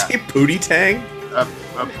you just Yeah. say Pootie Tang? A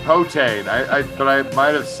potane. But I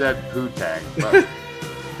might have said poutang. But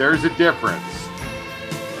there's a difference.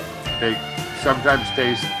 They sometimes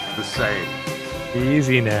taste the same.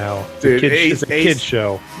 Easy now. Dude, It's a kid Ace-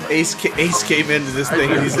 show. Ace came into this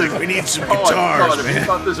thing and he's like, we need some Oh, I guitars, thought, man. I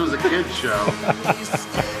thought this was a kid's show.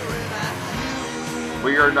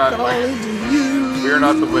 We are not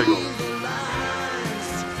the Wiggles.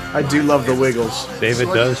 I do love the Wiggles. David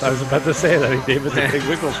does. I was about to say that. David's a big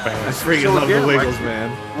Wiggles I fan. freaking So love again, the Wiggles, like- man.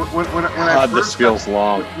 When I God, this first feels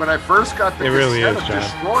long. when I first got the It really cassette is, of John.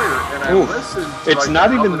 Destroyer, and I Ooh, listened to it's like, not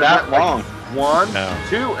the even album that had, like, long. 1, No.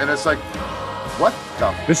 2, and it's like, what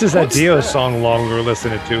the? This is that what's Dio that? song long we were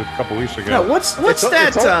listening to a couple weeks ago. No, what's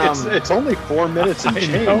that? It's only 4 minutes and I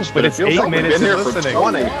change, know, but it it's feels 8 like we've minutes been here of for listening.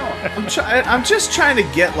 20. I'm just trying to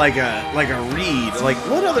get like a read. Like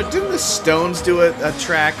what other? Didn't the Stones do a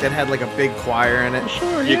track that had like a big choir in it?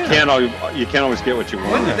 Sure, You yeah. can't always get what you When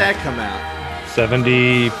want. did that come out?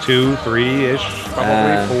 72, 3-ish,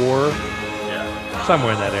 probably 4. Yeah.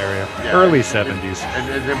 Somewhere in that area. Yeah. Early 70s.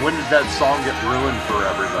 And then when did that song get ruined for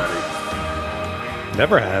everybody?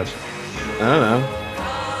 Never has. I don't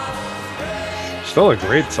know. Still a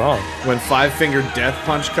great song. When Five Finger Death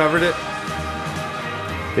Punch covered it.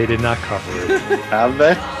 They did not cover it. Have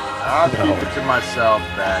they? I'll No. keep it to myself,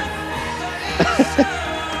 back.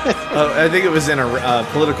 I think it was in a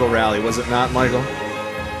political rally, was it not, Michael?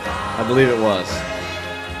 I believe it was.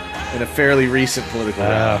 In a fairly recent political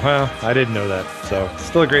rally. Well, I didn't know that. So,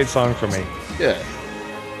 still a great song for me. Yeah.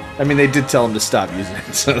 I mean, they did tell him to stop using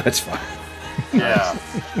it, so that's fine. Yeah,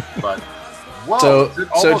 but whoa, So- is it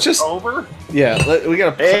so almost just- over? Yeah, we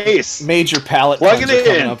got a Ace. major palate Plug it cleanser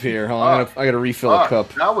coming in. up here. Hold on, I gotta refill a Fuck,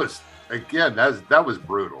 cup. That was again. That was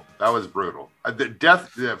brutal. That was brutal.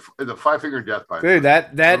 The Five Finger Death Punch. Dude,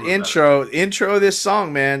 that Totally intro of this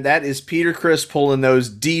song, man, that is Peter Criss pulling those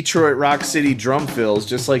Detroit Rock City drum fills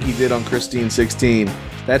just like he did on Christine 16.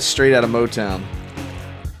 That's straight out of Motown.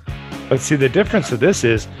 But see, the difference of this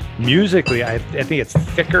is musically, I think it's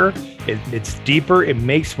thicker, it's deeper, it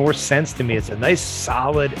makes more sense to me. It's a nice,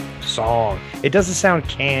 solid song. It doesn't sound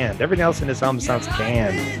canned. Everything else in this album sounds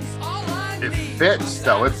canned. It fits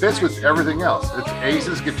though. It fits with everything else. It's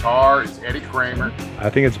Ace's guitar. It's Eddie Kramer. I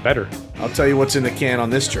think it's better. I'll tell you what's in the can on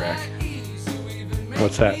this track.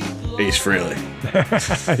 What's that? Ace Frehley.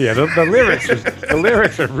 Yeah, the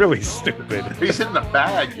lyrics are really stupid, He's in the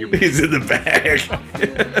bag. You. He's in the bag.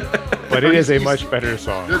 but it is a much better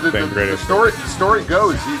song than Greatest. The story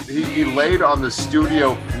goes he laid on the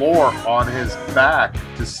studio floor on his back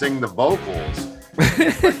to sing the vocals. Like,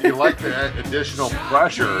 he liked the additional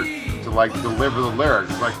pressure to like deliver the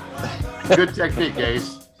lyrics. Like good technique,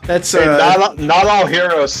 Ace. That's Hey, not all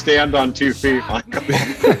heroes stand on 2 feet, Michael.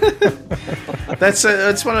 that's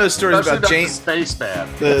one of those stories Especially about not the James. Space Band.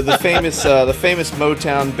 The famous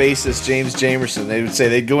Motown bassist James Jamerson. They would say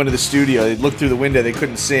they'd go into the studio, they'd look through the window, they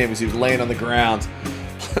couldn't see him because he was laying on the ground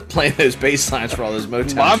playing those bass lines for all those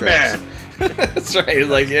Motown My tracks. man. That's right. He was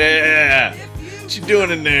like, yeah, what you doing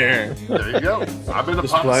in there? There you go. I'm in the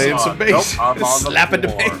Just pop playing song. some bass, Nope, I'm on slapping the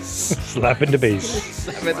floor. bass, Slapping the bass.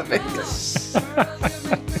 slapping the bass.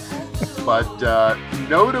 But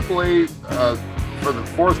notably, for the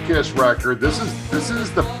Fourth Kiss record, this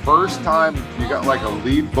is the first time you got like a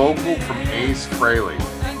lead vocal from Ace Frehley.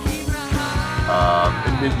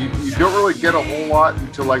 And then you don't really get a whole lot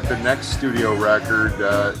until like the next studio record,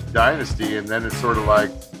 Dynasty, and then it's sort of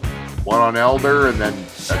like one on Elder, and then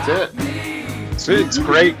that's it. It's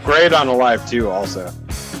great on a live too. Also,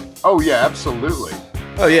 Oh yeah, absolutely.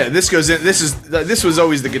 Oh yeah, this goes in. This was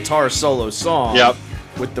always the guitar solo song. Yep.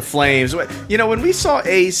 With the flames. You know, when we saw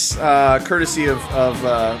Ace, courtesy of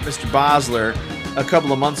Mr. Bosler, a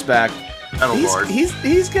couple of months back, Oh Lord.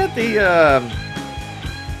 he's got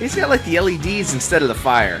like the LEDs instead of the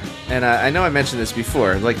fire. And I know I mentioned this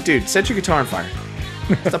before. Like, dude, set your guitar on fire.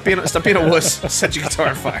 Stop being a wuss. Set your guitar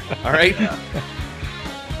on fire. All right.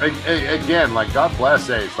 again, like God bless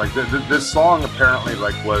Ace. Like this song apparently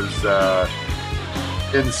like was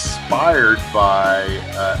inspired by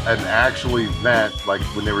an actual event, like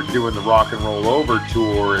when they were doing the Rock and Roll Over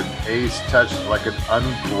tour, and Ace touched like an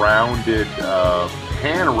ungrounded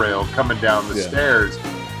handrail coming down the stairs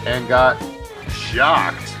and got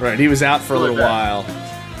shocked. Right, he was out for a little while.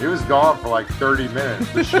 He was gone for like 30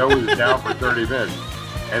 minutes. The show was down for 30 minutes.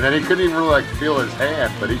 And then he couldn't even really like feel his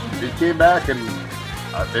hand, but he came back and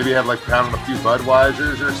maybe had like pounded a few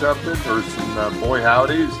Budweisers or something, or some Boy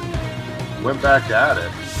Howdies, and went back at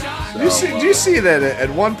it. So, Do you see that at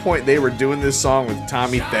one point they were doing this song with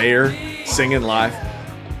Tommy Thayer singing live?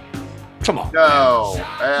 Come on. No.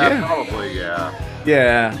 Yeah. Probably, yeah.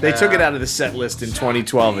 Yeah, they took it out of the set list in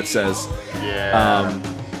 2012, it says. Yeah.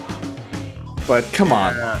 But come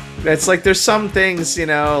on. It's like there's some things, you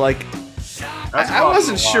know, like I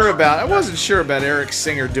wasn't sure about Eric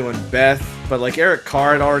Singer doing Beth, but like Eric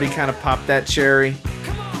Carr had already kind of popped that cherry.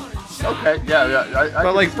 Okay, yeah.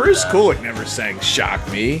 But like Bruce Kulick never sang "Shock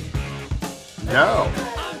Me." No.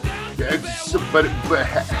 But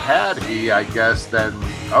had he, I guess, then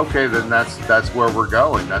okay, then that's where we're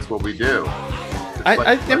going. That's what we do.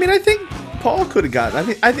 I mean, I think Paul could have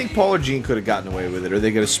gotten. I think Paul or Gene could have gotten away with it, or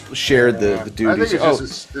they could have shared the duties. I think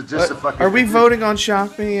it's just a fucking. Are we voting on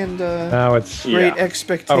 "Shock Me" and No, it's Great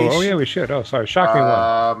Expectation? Oh yeah, we should. Oh, sorry, Shock Me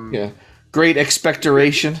one. Yeah, Great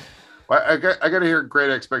Expectoration. I got to hear Great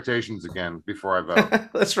Expectations again before I vote.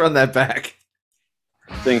 Let's run that back.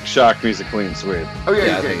 I think Shock Me's a clean sweep. Oh yeah,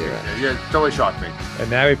 Yeah, I okay, think you're right. yeah, totally shocked me. And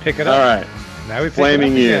now we pick it All up. right. Now we pick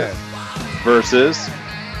Flaming it You up again. versus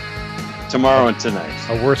Tomorrow and Tonight.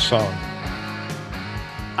 A worse song.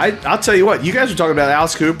 I'll tell you what. You guys were talking about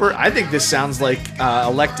Alice Cooper. I think this sounds like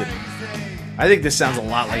Elected. I think this sounds a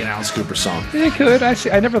lot like an Alice Cooper song. It could.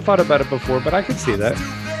 I never thought about it before, but I could see that.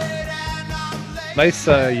 Nice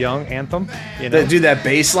young anthem. You know? Dude, that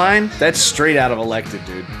bass line, that's straight out of Elected,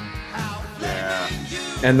 dude. Yeah.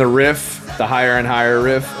 And the riff, the higher and higher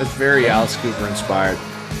riff, it's very Alice Cooper inspired.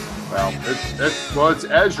 Well, it's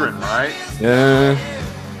Ezrin, right? Yeah.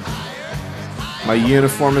 My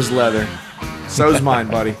uniform is leather. So's mine,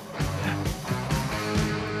 buddy.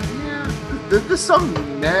 This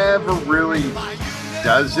song never really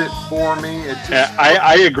does it for me. It just,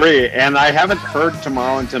 I agree, and I haven't heard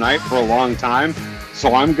Tomorrow and Tonight for a long time,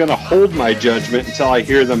 so I'm going to hold my judgment until I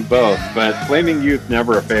hear them both. But Flaming Youth,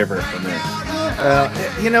 never a favorite for me.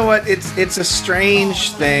 You know what? It's a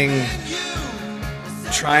strange thing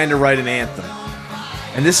trying to write an anthem.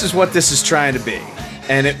 And this is what this is trying to be.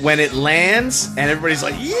 And when it lands, and everybody's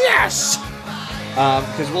like, yes!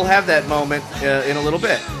 Because we'll have that moment in a little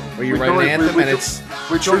bit, where you write an anthem and it's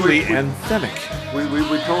truly anthemic. We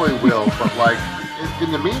totally will, but like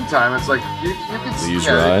in the meantime, it's like you can see These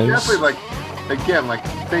it's rhymes. definitely like again like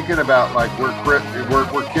thinking about like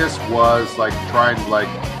where Kiss was like trying to like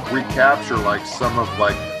recapture like some of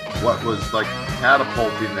like what was like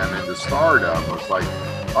catapulting them into stardom. Was like,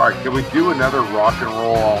 all right, can we do another Rock and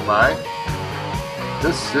Roll All Night?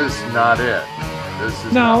 This is not it. This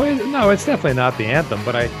is No, it's definitely not the anthem,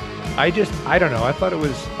 but I don't know. I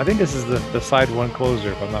think this is the side one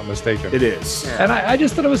closer, if I'm not mistaken. It is. Yeah. And I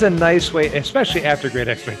just thought it was a nice way, especially after Great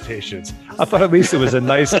Expectations. I thought at least it was a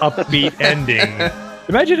nice upbeat ending.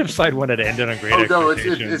 Imagine if side one had ended on Great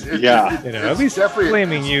Expectations. Yeah. You know, at least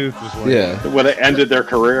Flaming Youth was like, Yeah. It would have ended their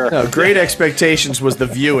career. No, Great Expectations was the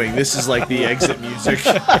viewing. This is like the exit music.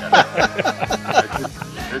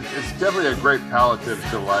 It's definitely a great palliative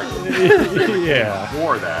to like Yeah.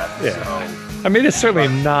 for that. Yeah. So. I mean, it's certainly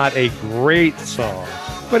not a great song,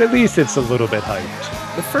 but at least it's a little bit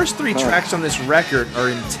hyped. The first three tracks on this record are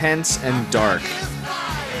intense and dark.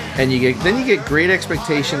 And you get Great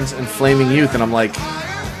Expectations and Flaming Youth, and I'm like,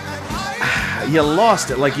 you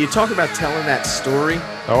lost it. Like, you talk about telling that story.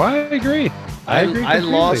 Oh, I agree. I agree. I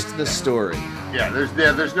completely. lost the story. Yeah,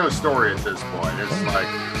 there's no story at this point. It's like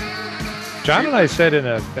John and I said in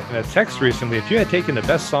a text recently, if you had taken the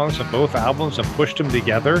best songs from both albums and pushed them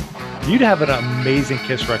together, you'd have an amazing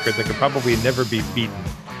Kiss record that could probably never be beaten.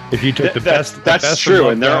 If you took the best. That's true,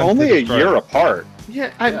 and they're only a year apart.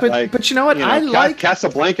 Yeah, but you know what? I like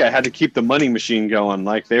Casablanca had to keep the money machine going.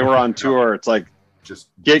 Like they were on tour. It's like just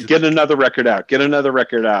get another record out. Get another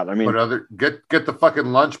record out. I mean, get the fucking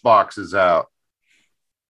lunch boxes out.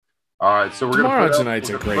 All right, so we're Tomorrow gonna Tonight's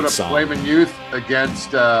a great song. Flaming Youth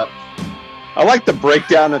against. I like the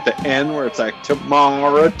breakdown at the end where it's like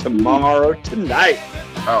tomorrow, tonight.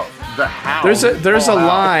 Oh, the how. There's a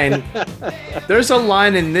line. There's a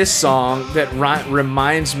line in this song that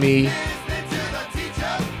reminds me.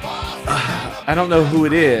 I don't know who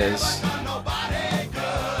it is.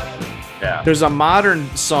 Yeah. Yeah. There's a modern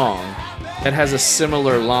song that has a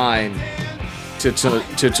similar line to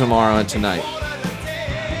Tomorrow and Tonight.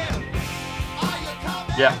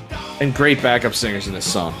 Yeah. And great backup singers in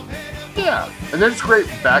this song. Yeah. And there's great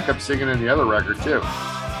backup singing in the other record, too.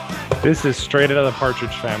 This is straight out of the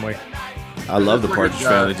Partridge Family. I love the It's Partridge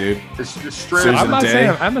like, Family, dude. It's just straight Susan up.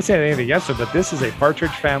 I'm not saying anything else, but this is a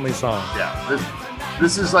Partridge Family song. Yeah.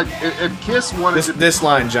 This is like, if Kiss wanted to. This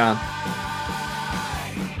line, John.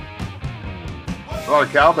 A lot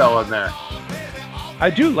of cowbell in there. I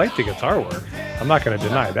do like the guitar work. I'm not going to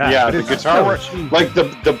deny that. Yeah, but the it's guitar still work, cheap. like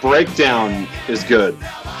the breakdown is good.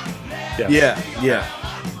 Yes. Yeah.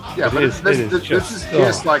 Yeah, but It is this is just-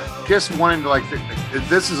 Kiss, like Kiss wanting to like.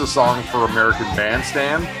 This is a song for American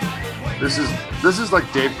Bandstand. This is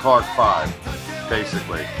like Dave Clark 5,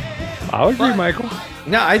 basically. I'll agree, Michael.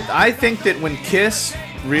 No, I think that when Kiss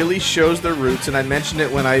really shows their roots, and I mentioned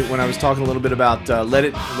it when I was talking a little bit about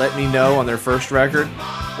Let Me Know on their first record,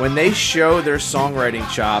 when they show their songwriting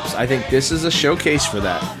chops, I think this is a showcase for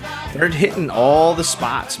that. They're hitting all the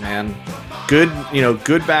spots, man. Good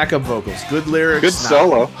backup vocals, good lyrics, Good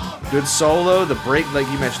solo. good solo. The break, like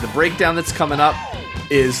you mentioned, the breakdown that's coming up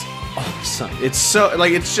is awesome. It's so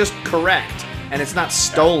it's just correct, and it's not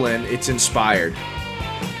stolen. It's inspired.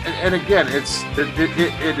 And again,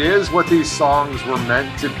 it is what these songs were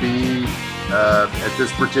meant to be at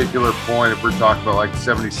this particular point. If we're talking about like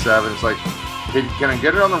 '77, it's like, hey, can I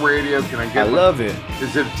get it on the radio? Can I get? I love it.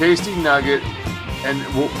 Is it a tasty nugget? And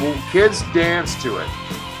will kids dance to it?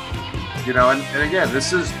 You know, and again, it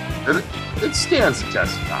stands the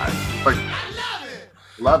test of time. Like,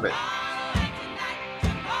 love it.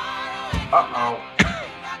 Uh-oh.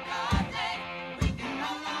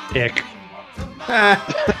 Ick.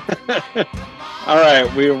 All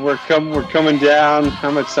right, we're coming down.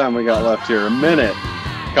 How much time we got left here? A minute.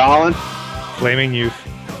 Colin, Flaming Youth.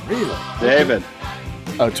 Really? David.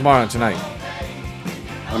 Oh, Tomorrow and Tonight.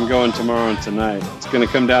 I'm going Tomorrow and Tonight. It's going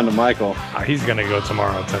to come down to Michael. He's going to go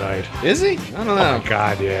Tomorrow Tonight. Is he? I don't know. Oh, my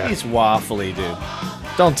God, yeah. He's waffly, dude.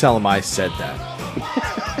 Don't tell him I said that.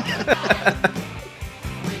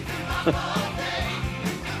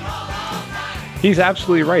 He's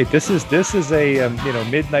absolutely right. This is a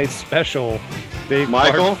midnight special. Dave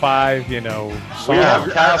Michael? Clark 5, We song.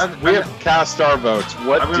 have cast our votes.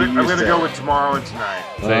 What I'm do you gonna say? go with Tomorrow and Tonight.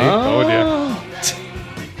 See? Told ya.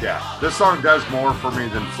 Yeah, this song does more for me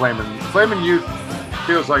than Flamin' Youth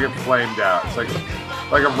feels like it flamed out. It's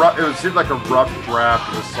like a rough. It seemed like a rough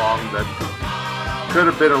draft of a song that could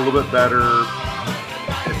have been a little bit better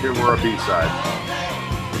if it were a B-side.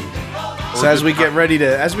 So as we get ready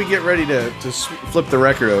to flip the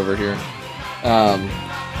record over here,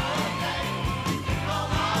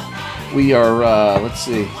 we are let's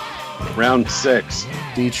see, Round 6.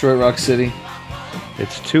 Detroit Rock City.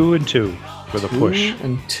 It's 2 and 2 with a push. 2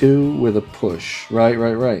 and 2 with a push.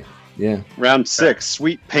 Right. Yeah. Round 6.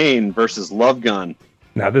 Sweet Pain versus Love Gun.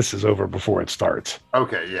 Now this is over before it starts.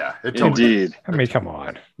 Okay, yeah, it totally. Indeed. I mean, come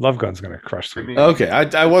on. Love Gun's going to crush through. Okay,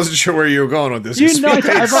 I wasn't sure where you were going with this. You know, Sweet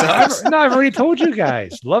Pain I've sucks. already told you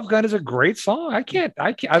guys. Love Gun is a great song.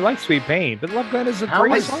 I like Sweet Pain, but Love Gun is a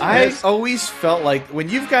great song. I always felt like when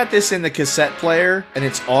you've got this in the cassette player and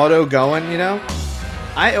it's auto going,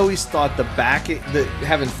 I always thought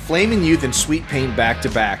having Flamin' Youth and Sweet Pain back to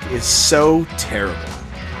back is so terrible.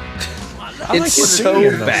 I like It's it so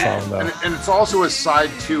in that bad. song, though. And it's also a side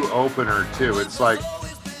 2 opener too. It's like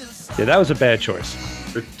Yeah, that was a bad choice.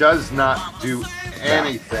 it does not do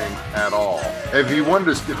anything at all. If you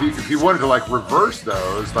wanted to like reverse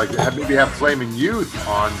those, like maybe have Flamin' Youth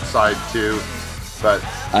on side 2,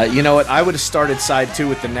 but You know what? I would have started side 2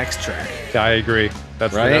 with the next track. Yeah, I agree.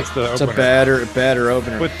 That's Right? that's the It's opener. a better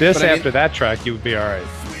opener. With this But I mean- after that track, you would be all right.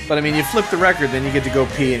 But I mean, you flip the record, then you get to go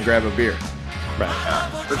pee and grab a beer. Right.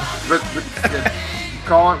 but yeah.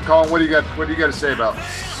 Colin, what do you got? What do you got to say about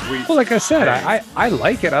Sweet? Well, like I said, I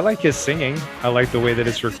like it. I like his singing. I like the way that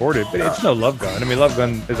it's recorded, but it's no Love Gun. I mean, Love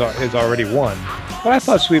Gun is already won. But I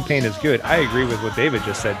thought Sweet Pain is good. I agree with what David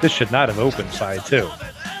just said. This should not have opened side 2.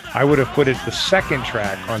 I would have put it the second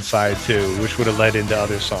track on side 2, which would have led into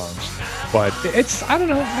other songs. But I don't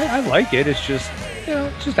know. I like it. It's just,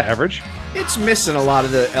 it's just average. It's missing a lot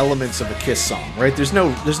of the elements of a Kiss song, right? There's no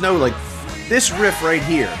like this riff right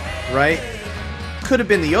here, right? Could have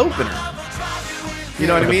been the opener. You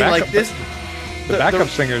know what I mean? backup- Like this. The backup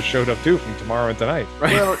singers showed up too from Tomorrow and Tonight.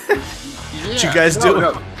 Right? Well, What you guys do?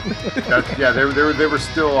 No. They were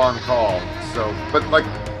still on call. So, but like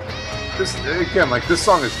this again, like this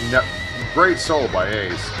song is great soul by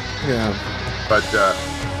Ace, Yeah. but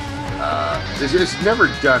It's never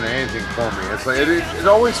done anything for me. It's like it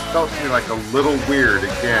always felt to me like a little weird.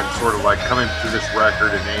 Again, sort of like coming to this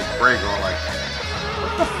record in eighth grade, going like,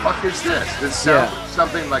 "What the fuck is this?" This sounds like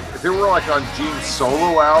something like if it were like on Gene's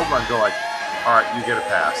solo album, I'd go like, "All right, you get a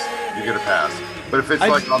pass. You get a pass." But if it's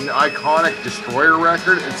like on the iconic Destroyer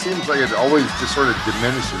record, it seems like it always just sort of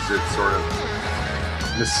diminishes its sort of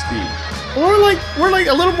mystique. We're like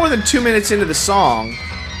a little more than 2 minutes into the song.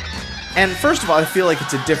 And first of all, I feel like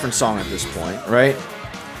it's a different song at this point, right?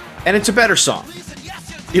 And it's a better song.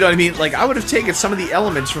 You know what I mean? Like, I would have taken some of the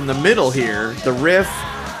elements from the middle here, the riff,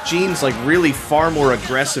 Gene's like really far more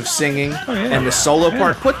aggressive singing, and the solo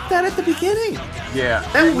part, put that at the beginning. Yeah.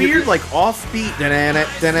 That weird, like, offbeat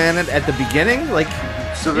at the beginning, like,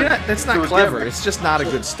 so that's not clever. It's just not a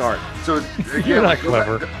good start. So, again, You're not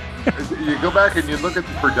clever. You go back and you look at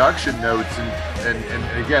the production notes,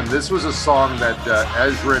 and again, this was a song that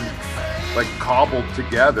Ezrin like cobbled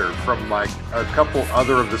together from like a couple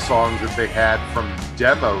other of the songs that they had from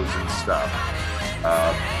demos and stuff,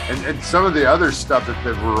 and some of the other stuff that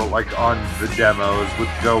they were like on the demos would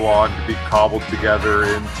go on to be cobbled together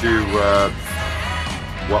into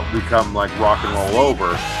what become like Rock and Roll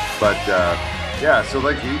Over. But yeah, so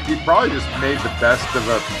like he probably just made the best of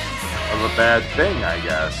a bad thing, I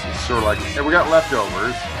guess. It's sort of like, hey, we got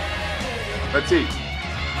leftovers, let's eat.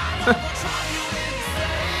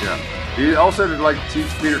 Yeah. He also did like teach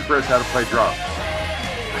Peter Criss how to play drums.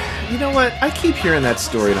 You know what? I keep hearing that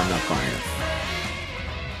story and I'm not buying it.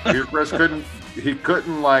 Peter Criss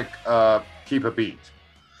couldn't like keep a beat.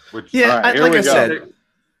 Which like I said,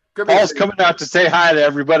 Paul's coming out to say hi to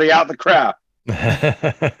everybody out in the crowd.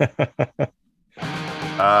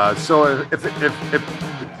 So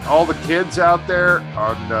if all the kids out there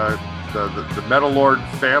on the Metal Lord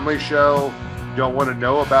family show don't want to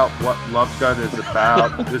know about what Love Gun is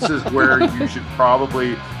about, this is where you should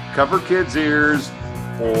probably cover kids' ears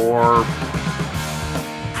or,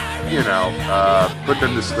 put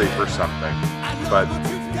them to sleep or something. But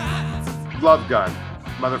Love Gun,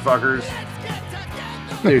 motherfuckers.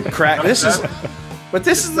 Dude, crack. This is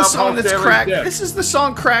the song that's crack. This is the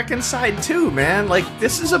song Crack Inside too, man. Like,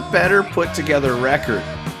 this is a better put together record.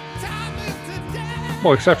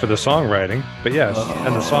 Well, except for the songwriting, but yes,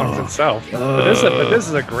 and the songs itself. But this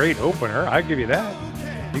is a great opener. I give you that.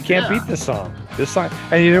 You can't beat this song. This song,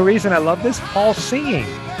 and you know the reason I love this? Paul singing.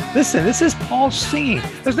 Listen, this is Paul singing.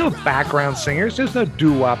 There's no background singers. There's no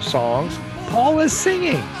doo-wop songs. Paul is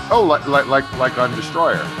singing. Oh, like on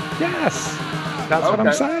Destroyer. Yes, that's what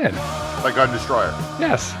I'm saying. Like on Destroyer.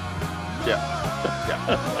 Yes. Yeah.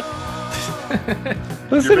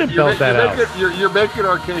 Listen and belt that out. You're making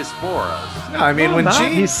our case for us. No, I mean,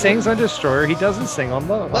 he sings on Destroyer, he doesn't sing on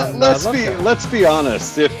Love. Let's be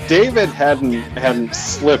honest. If David hadn't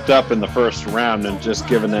slipped up in the first round and just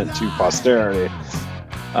given it to posterity,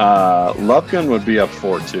 Love Gun would be up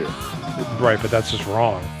 4-2. Right, but that's just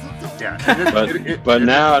wrong. Yeah. But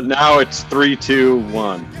now it's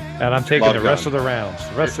 3-2-1. And I'm taking the rest of the rounds.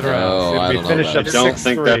 The rest of the rounds. I don't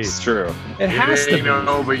think that's true. It has to be.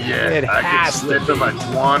 Over yet. It I has can slip to him a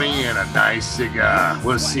 20 and a nice cigar.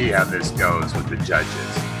 We'll see how this goes with the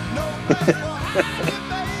judges.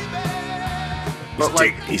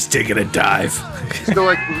 But he's taking a dive. So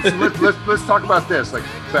let's talk about this. Like,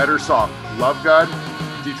 better song: Love Gun,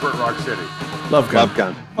 Detroit Rock City. Love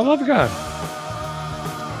Gun. I love Gun.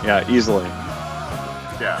 Yeah, easily.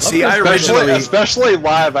 Yeah. See, especially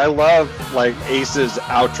live. I love like Ace's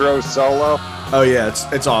outro solo. Oh yeah,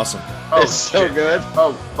 it's awesome. Oh, it's so good.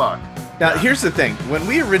 Oh fuck. Now here's the thing: when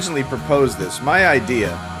we originally proposed this, my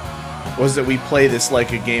idea was that we play this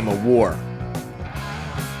like a game of war.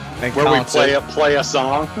 And where we play a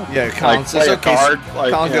song. Yeah, Colin says, play a card.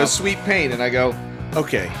 Colin goes, Sweet Pain, and I go,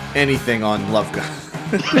 okay, anything on Love Gun.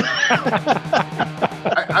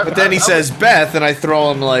 But then he says Beth, and I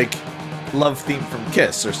throw him like Love Theme from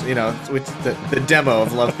Kiss, or with the demo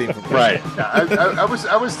of Love Theme from Kiss. Right. I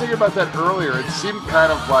was thinking about that earlier. It seemed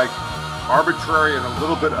kind of like arbitrary and a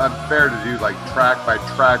little bit unfair to do like track by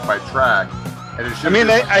track by track. And it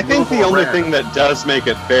I think the only thing that does make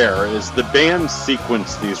it fair is the band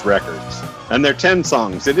sequence these records, and they're 10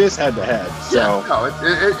 songs. It is head to head. So yeah, no,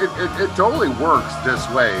 it totally works this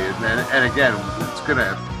way, and again, it's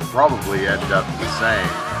gonna probably end up the same.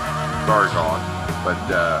 Bars on. But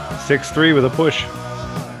 6-3 with a push.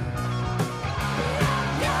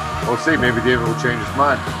 We'll see. Maybe David will change his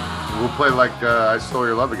mind. We'll play like I Stole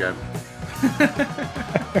Your Love again.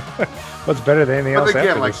 What's better than anything else again,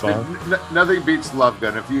 after like this song? nothing beats Love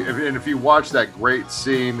Gun. If you watch that great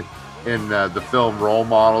scene in the film Role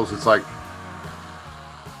Models, it's like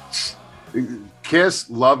Kiss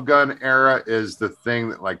Love Gun era is the thing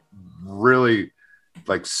that like really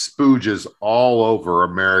like spooges all over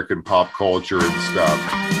American pop culture and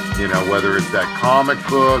stuff. You know, whether it's that comic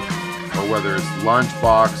book or whether it's lunch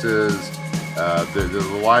boxes,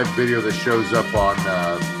 the live video that shows up on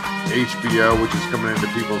HBO, which is coming into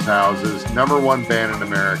people's houses. #1 band in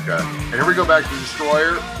America. And here we go back to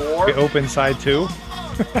Destroyer 4. Open side 2.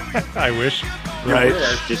 I wish. Right.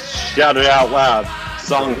 Yeah, Just shout it out loud.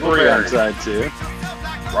 Song 3 on side 2.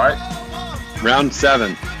 right? Round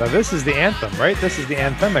 7. So this is the anthem, right? This is the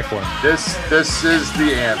anthemic one. This is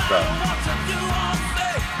the anthem.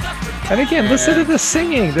 And again, listen to the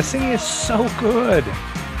singing. The singing is so good.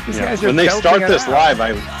 These guys are When they belting start it this out.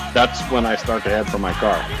 live, that's when I start to head for my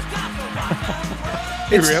car.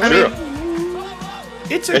 It's Really? I mean,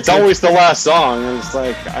 it's It's always the last song, and it's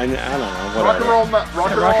like I don't know, Rock whatever. and roll,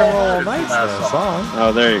 Rock and Roll Nights, the song.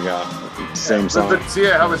 Oh, there you go. Same song. But see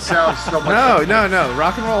how it sounds so much. No.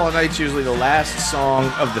 Rock and Roll All Night's usually the last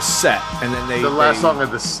song of the set, and then The last song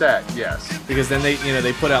of the set, yes. because then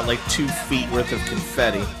they put out like 2 feet worth of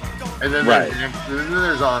confetti, And then, Right. then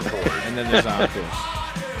there's encore. and then there's encores.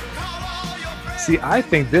 See, I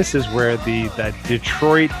think this is where that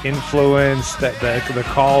Detroit influence, that the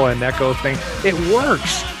call and echo thing, it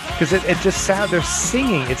works because it just sounds. They're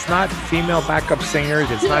singing. It's not female backup singers.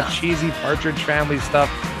 It's not cheesy Partridge Family stuff.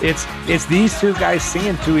 It's these two guys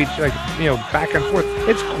singing to each back and forth.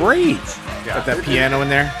 It's great. Yeah. Got that piano in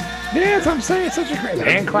there. Yeah, that's what I'm saying. It's such a great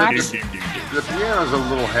hand claps. The piano's a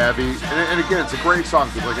little heavy, and again, it's a great song.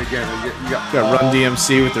 'Cause, like again, you got Got Run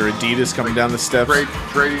DMC with their Adidas coming down the steps. great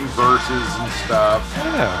trading verses and stuff.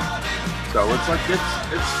 Yeah, So it's like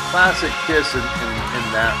it's classic Kiss in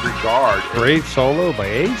that regard. great solo by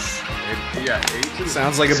Ace. And, yeah, Ace is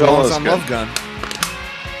Sounds like a Solo's Bones on good. Love Gun.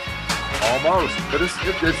 almost, but it's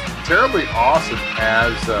terribly awesome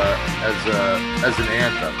as an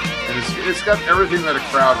anthem, and it's got everything that a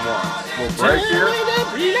crowd wants. Little break here.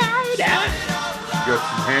 You got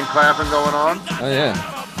some hand clapping going on. Oh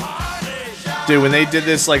yeah. Dude, when they did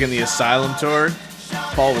this like in the Asylum tour,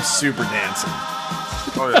 Paul was super dancing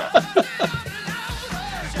Oh yeah.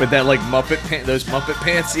 with that like those Muppet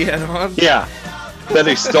pants he had on. Yeah. That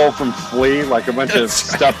he stole from Flea, like a bunch of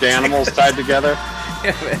stuffed animals tied together.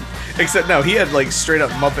 Yeah, man. Except no, he had like straight up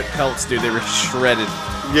Muppet pelts, dude. They were shredded.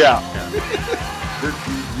 Yeah.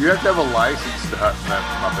 You have to have a license to hunt that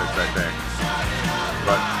Muppets, I think,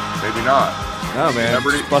 but maybe not. Oh man,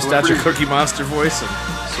 Celebrity- bust out your celebrities- Cookie Monster voice. And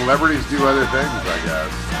Celebrities do other things, I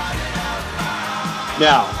guess.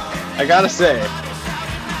 Now, I gotta say,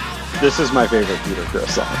 this is my favorite Peter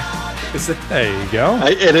Criss song. There you go.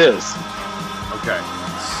 It is. Okay,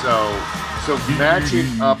 so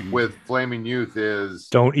matching up with Flaming Youth is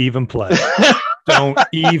Don't even play. Don't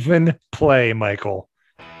even play, Michael.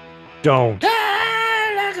 Don't.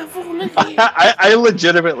 I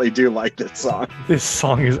legitimately do like this song. This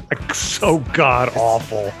song is so god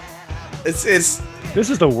awful. it's This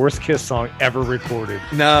is the worst Kiss song ever recorded.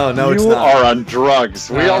 no, it's You not. are on drugs.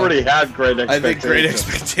 We No. already had Great I Expectations. think Great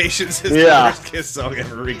Expectations is Yeah. the worst Kiss song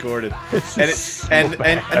ever recorded. This And is it, so and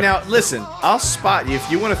bad. now listen, I'll spot you if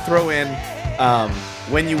you want to throw in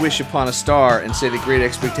When You Wish Upon a Star and say that Great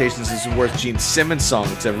Expectations is the worst Gene Simmons song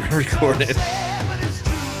that's ever been recorded.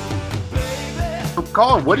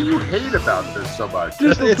 Colin. What do you hate about this so much?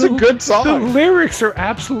 It's a good The song. lyrics are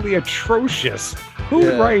absolutely atrocious. Who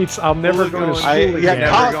Yeah. writes "I'll never go to school again"?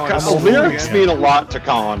 Never going to the school lyrics again. mean a lot to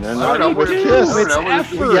Colin, and I know, with but Kiss, it's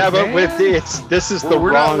effort, yeah, but man. with this is the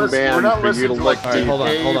We're not wrong listening- we're band not for you to listening to, look like, deep. Hold on,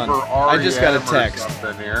 hold on. Dave or I just got a R.E.M. or text.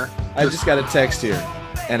 something here. I just got a text here,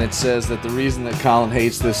 and it says that the reason that Colin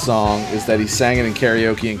hates this song is that he sang it in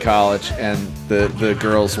karaoke in college, and the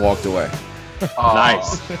girls walked away. Oh,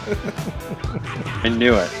 Nice. I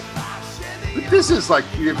knew it. But this is like,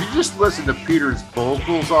 if you just listen to Peter's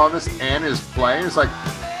vocals on this and his playing, it's like,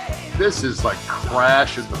 this is like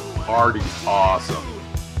crashing the party awesome.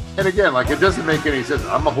 And again, like, it doesn't make any sense.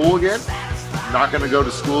 I'm a hooligan, not going to go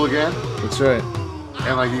to school again. That's right.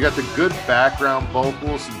 And like, you got the good background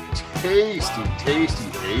vocals, some tasty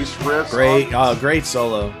Ace riffs. Great, on great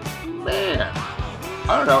solo. man,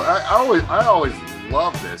 I don't know. I always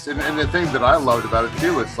love this, and the thing that I loved about it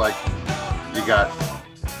too, it's like you got it.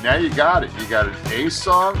 You got an Ace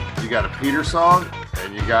song, you got a Peter song,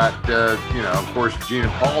 and you got of course Gene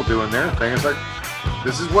and Paul doing their thing. It's like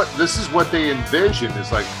this is what they envision.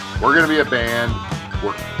 It's like we're gonna be a band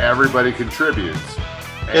where everybody contributes.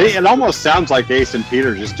 It almost sounds like Ace and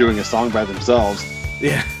Peter just doing a song by themselves.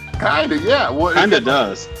 Yeah, Kind of, yeah. Well, Kind of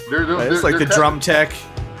does. it's like the drum tech.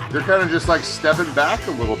 They're kind of just like stepping back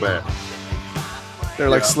a little bit. They're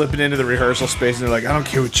like Yeah. slipping into the rehearsal space, and they're like, "I don't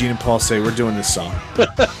care what Gene and Paul say, we're doing this song."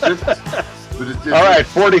 All right,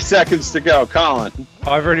 40 seconds to go. Colin.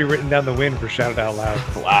 Oh, I've already written down the win for Shout It Out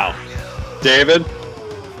Loud. Wow. David?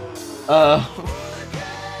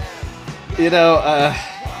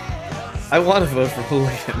 I want to vote for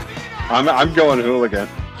Hooligan. I'm going Hooligan.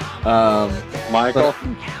 Michael?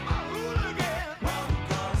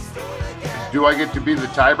 Do I get to be the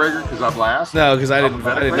tiebreaker because I'm last? No, because I didn't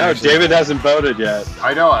vote. No, David hasn't voted yet.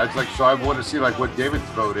 I know. It's like, so I want to see like what David's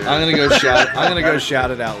vote is. I'm gonna go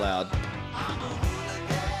shout it out loud.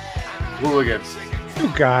 Hooligans.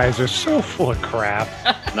 You guys are so full of crap.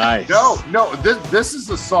 Nice. No. This is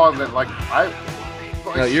the song that like I.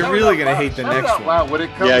 No, you're really gonna hate the next one. Loud, when it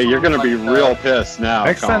comes Yeah, you're on, gonna like, be real pissed now.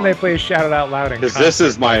 Next time they play Shout It Out Loud, because this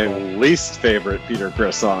is my least favorite Peter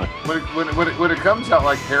Criss song. When it comes out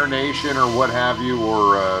like Hair Nation or what have you,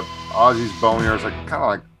 or Ozzy's Boneyard, it's like kind of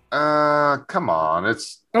like, come on,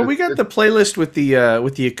 it's. Oh, we got the playlist with the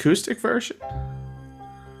acoustic version.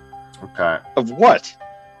 Okay. Of what?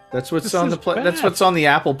 That's what's This on is the bad. that's what's on the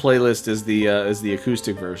Apple playlist is the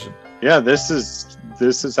acoustic version. Yeah, this is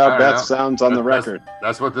how I don't Beth know. sounds on the record.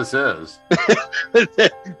 That's what this is.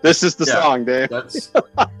 This is the Yeah. song, Dave. That's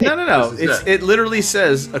No. This is It literally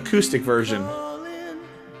says acoustic version.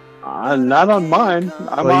 Not on mine.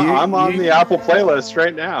 I'm on the Apple playlist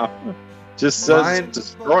right now. Just says Mine-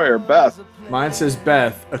 Destroyer, Beth. Mine says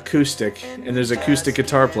Beth acoustic, and there's acoustic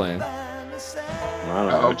guitar playing. I don't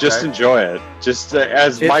know. Okay. Just enjoy it. Just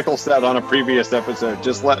as It- Michael said on a previous episode,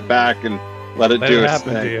 just let back and let it Let do it its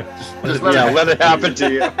happen thing. to you. just Let it happen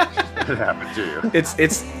to you. Let it happen to you.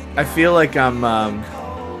 It's. I feel like I'm.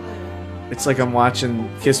 It's like I'm watching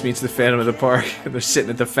Kiss Meets the Phantom of the Park. They're sitting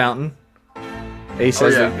at the fountain. Ace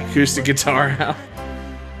has yeah. the acoustic guitar out.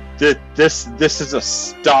 This is a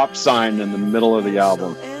stop sign in the middle of the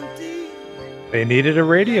album. They needed a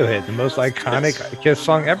radio hit. The most iconic Kiss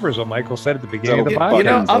song ever is what Michael said at the beginning of the You podcast. You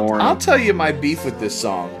know, boring. I'll tell you my beef with this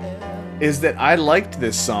song is that I liked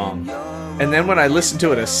this song, and then when I listened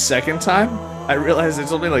to it a second time, I realized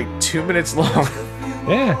it's only like 2 minutes long.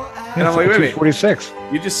 Yeah. And I'm like, wait a minute. 46.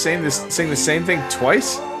 You just sing the same thing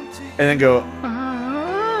twice, and then go.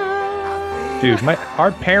 Dude,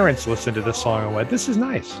 our parents listened to this song and went, this is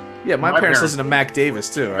nice. Yeah, my My parents parents- listen to Mac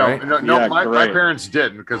Davis too. All No, right. no, Yeah, my great. parents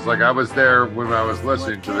didn't, because like I was there when I was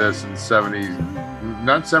listening to this in 70,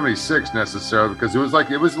 not 76 necessarily, because it was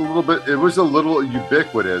a little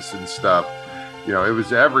ubiquitous and stuff. You know, it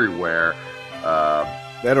was everywhere.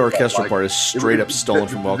 That orchestral like, part is straight up stolen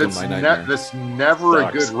from Welcome to My Nightmare. That's never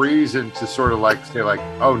Sucks. a good reason to sort of like say like,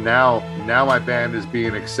 oh, now my band is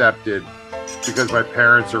being accepted because my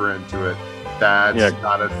parents are into it. That's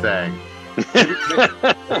not a thing.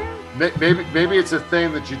 Maybe it's a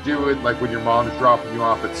thing that you do it like when your mom's dropping you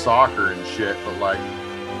off at soccer and shit, but like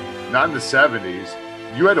not in the 70s.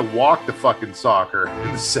 You had to walk the fucking soccer in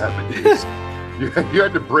the 70s. You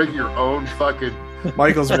had to bring your own fucking.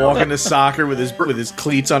 Michael's walking to soccer with his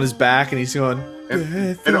cleats on his back, and he's going.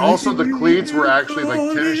 And also the cleats were actually like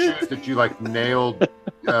tennis shoes that you like nailed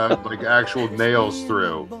like actual nails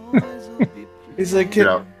through. He's like, You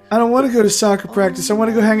know, I don't want to go to soccer practice. I want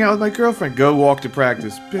to go hang out with my girlfriend. Go walk to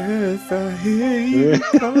practice. Beth, I hear you.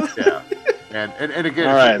 yeah. And again,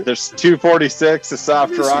 All right, there's 246, a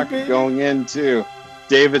soft Yes, rock, baby. going into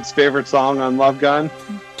David's favorite song on Love Gun.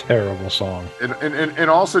 Terrible song. and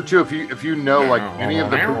also too, if you know like any of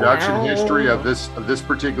the production history of this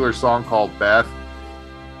particular song called Beth,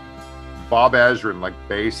 Bob Ezrin like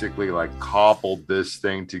basically like cobbled this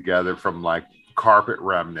thing together from like carpet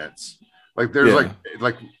remnants. Like there's Yeah.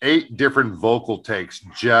 like 8 different vocal takes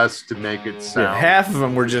just to make it sound. Yeah, half of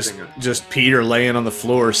them were just Peter laying on the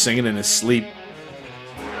floor singing in his sleep.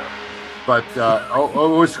 But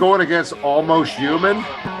it's going against Almost Human.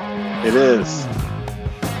 It is.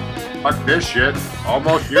 Fuck this shit.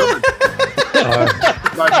 Almost Human. Uh,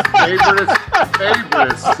 My favorite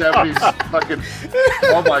 70s fucking.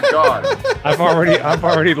 Oh my god. I've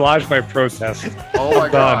already lodged my protest. Oh my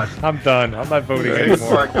god. I'm done. I'm not voting Oh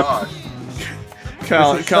anymore. my god. This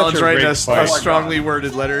is Colin's such a writing great a fight. strongly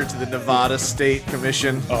worded letter to the Nevada State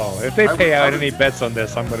Commission. Oh, if they pay I out was- any bets on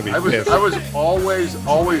this, I'm going to be I pissed. was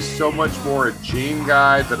always so much more a Gene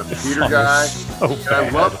guy than a Peter song guy. is so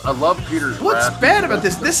And bad. I love Peter's What's rap. bad about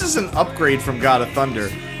this? This is an upgrade from God of Thunder.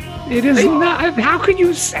 It is not. How can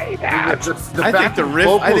you say that? I think the riff.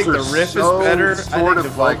 I think the riff is better. I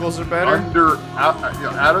think the like vocals are better.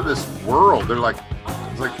 out of this world. They're like,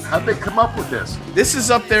 it's like, how'd they come up with this? This is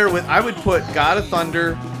up there with. I would put God of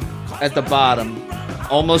Thunder at the bottom,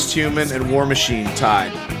 Almost Human, and War Machine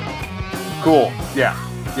tied. Cool. Yeah.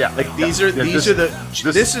 Like these are Yeah, these this- are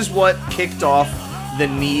the. This is what kicked off the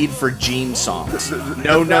need for Gene songs. The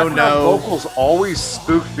No. vocals always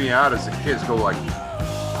spooked me out as a kid. Go like,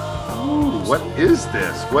 ooh, what is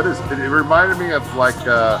this? What is it? It reminded me of like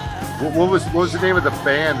what was the name of the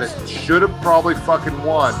band that should have probably fucking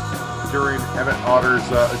won during Emmett Otter's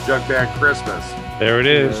Jug Band Christmas? There it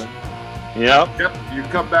is. Yep. Yep, you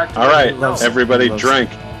come back to All right, it. everybody drink.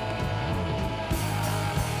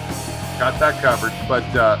 Got that covered, but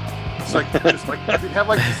it's like they have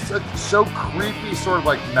like so creepy, sort of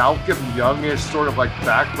like Malcolm Youngish sort of like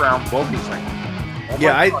background vocals. Like, oh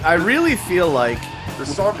my God, I really feel like the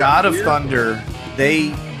song God of weird. Thunder,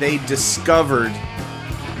 they discovered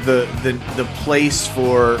the place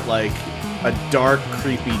for like a dark,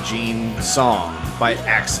 creepy Gene song by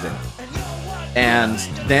accident, and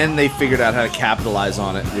then they figured out how to capitalize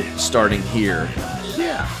on it with starting here.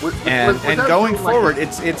 Yeah, And going forward,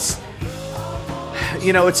 it's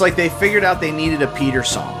you know, it's like they figured out they needed a Peter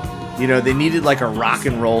song. You know, they needed like a rock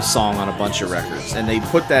and roll song on a bunch of records, and they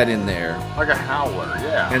put that in there. like a howler,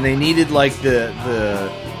 yeah. And they needed like the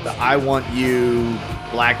I Want You,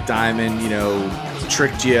 Black Diamond, you know,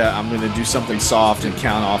 tricked you. I'm gonna do something soft and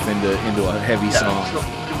count off into a heavy song.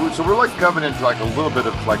 So we're like coming into like a little bit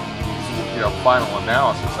of like, you know, final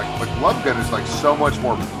analysis. Like Love Gun is like so much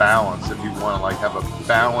more balanced if you want to like have a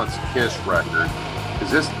balanced Kiss record.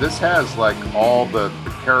 Because this has like all the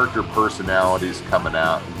character personalities coming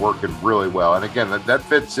out and working really well. And again, that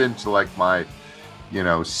fits into like my, you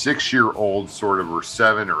know, 6-year-old sort of or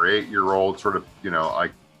 7 or 8-year-old sort of, you know,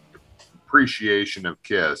 like appreciation of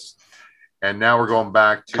Kiss. And now we're going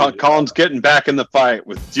back to Colin's getting back in the fight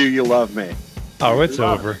with "Do You Love Me." Oh, it's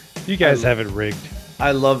over. You guys have it rigged.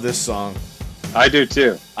 I love this song. I do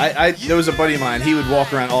too. There was a buddy of mine. He would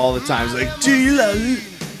walk around all the time. He's like, "Do you love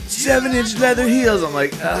 7-inch leather heels?" I'm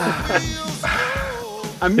like,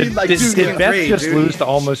 I mean, like, Did dude, Beth great, just dude. lose to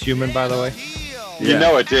Almost Human, by the way? you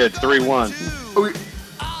know it did 3-1.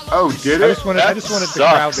 oh, did I it? just wanted the sucks.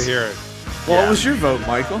 crowd to hear it. What was your vote,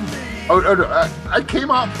 Michael? Oh, no, I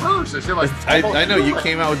came out first. I said like I know you Human.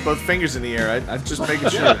 cam out with both fingers in the air. I'm just making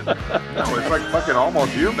sure. No, it's like fucking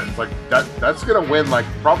Almost Human. It's like that's gonna win like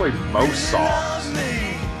probably most songs.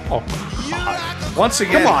 Oh, God. Once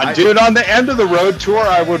again, Come on, dude. On the End of the Road tour,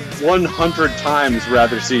 I would 100 times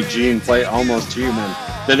rather see Gene play Almost Human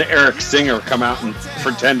than Eric Singer come out and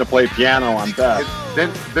pretend to play piano on Beth.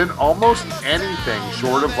 Then almost anything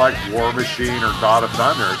short of like War Machine or God of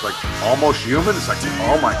Thunder, it's like Almost Human. It's like,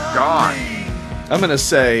 oh my God. I'm gonna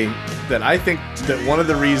say that I think that one of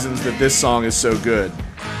the reasons that this song is so good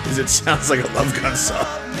is it sounds like a Love Gun song.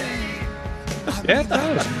 Yeah, it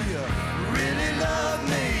does.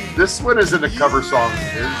 This one isn't a cover song, is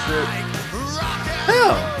it?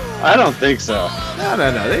 Hell, I don't think so.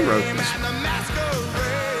 no. They wrote this.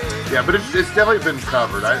 Yeah, but it's definitely been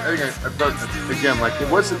covered. I think I thought again, like it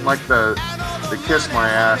wasn't like the Kiss My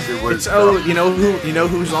Ass. It was You know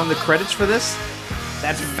who's on the credits for this?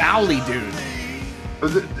 That's Fowley, dude.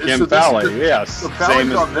 Kim Fowley, yes. So Fowley's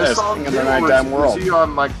Same on this as song King of too, the or Nighttime is World. he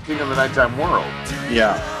on like King of the Nighttime World?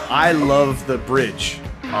 Yeah. I love the bridge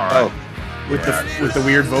All right. with the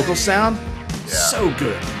weird vocal sound. Yeah. So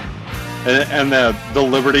good. And the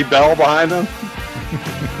Liberty Bell behind them.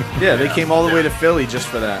 Yeah, they came all the way to Philly just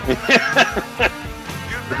for that.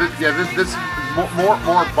 But this is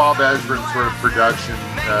more Bob Ezrin sort of production,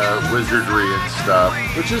 wizardry and stuff,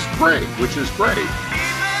 which is great.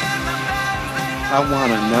 I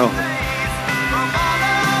want to know.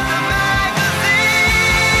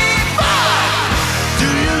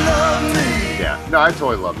 Yeah, no, I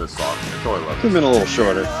totally love this song. I totally love Could have this. been a little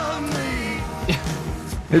shorter.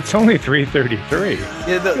 It's only 3:33.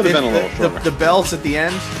 Yeah, Could've been a little shorter. the bells at the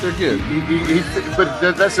end, they're good. But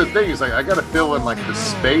that's the thing. Is like I got to fill in like the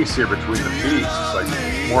space here between the beats. It's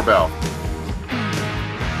like more bell.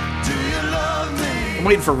 I'm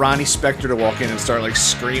waiting for Ronnie Spector to walk in and start like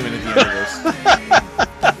screaming at the end of this.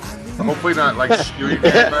 Hopefully not like shooting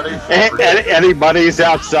anybody. Anybody's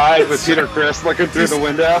outside with Peter Criss looking through the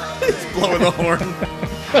window. He's blowing the horn.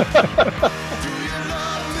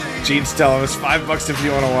 Gene's telling us $5 if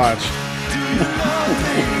you want to watch.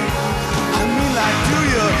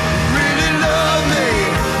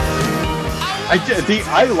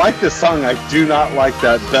 I like this song. I do not like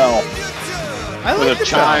that bell. I Or like the the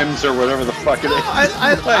chimes or whatever the fuck it is.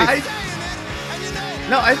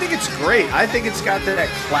 No, I think it's great. I think it's got that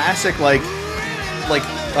classic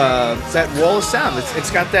that wall of sound.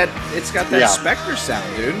 It's got that Yeah. Spectre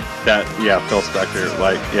sound, dude. Phil Spector,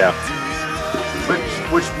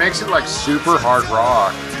 Which makes it like super hard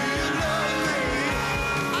rock.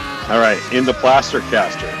 All right, into Plaster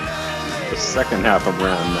Caster, the second half of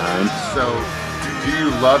round 9. So Do You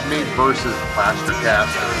Love Me versus Plaster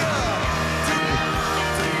Caster.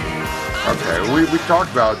 Okay, we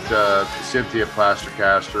talked about Cynthia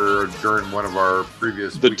Plastercaster during one of our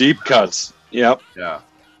previous deep cuts. Yep. Yeah.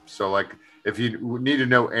 So like, if you need to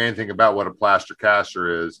know anything about what a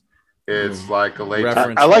Plastercaster is, it's like a late.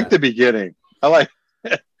 I like the beginning. I like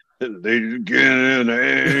the beginning.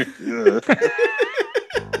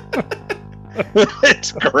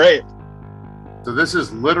 It's great. So this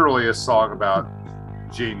is literally a song about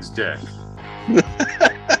Gene's dick,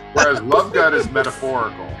 whereas Love Gun is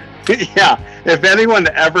metaphorical. Yeah, if anyone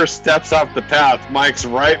ever steps off the path, Mike's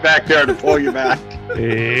right back there to pull you back.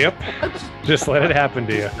 Yep. Just let it happen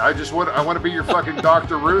to you. I want to be your fucking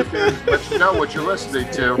Dr. Ruth and let you know what you're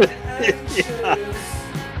listening to.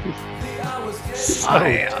 So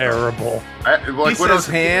terrible. He says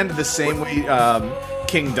hand the same way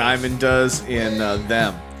King Diamond does in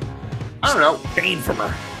Them. I don't know. Pain from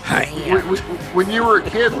her. When you were a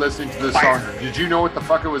kid listening to this song, did you know what the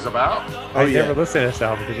fuck it was about? I never listened to this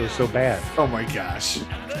album because it was so bad. Oh my gosh.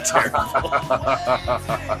 Terrible.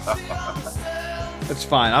 That's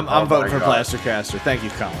fine. I'm voting for Plastercaster. Thank you,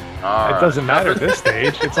 Colin. It doesn't matter at this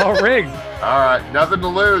stage. It's all rigged. All right. Nothing to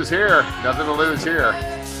lose here.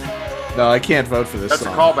 No, I can't vote for this That's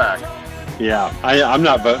song. a callback. Yeah, I'm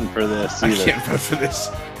not voting for this either. I can't vote for this.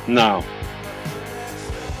 No.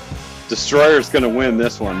 Destroyer's going to win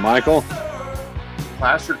this one. Michael?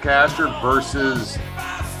 Plastercaster versus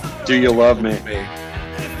Do You Love Me?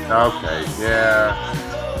 Okay, yeah.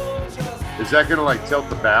 Is that going to like tilt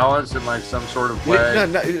the balance in like some sort of way?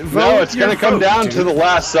 No, it's going to come down to the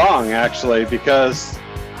last song, actually, because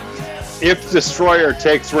if Destroyer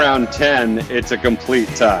takes round 10, it's a complete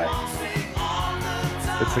tie.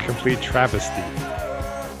 It's a complete travesty.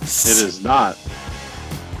 It is not.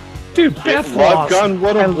 Dude, Beth Love lost. Gun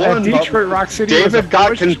would have won. Detroit Rock City. David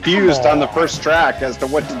got confused on the first track as to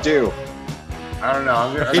what to do. I don't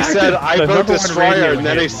know. He said, I vote Destroyer, and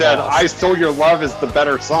then he said, I Stole Your Love is the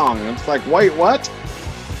better song. And it's like, wait, what?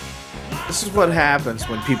 This is what happens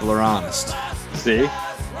when people are honest. See?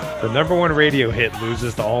 The #1 radio hit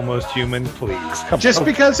loses to Almost Human, please. Just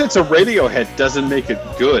because it's a radio hit doesn't make it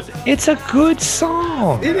good. It's a good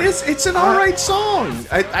song. It is. It's an all right song.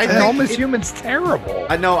 I think Almost Human's terrible.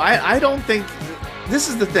 I know. I don't think. This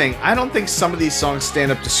is the thing. I don't think some of these songs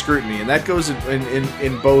stand up to scrutiny, and that goes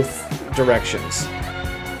in both directions.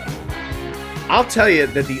 I'll tell you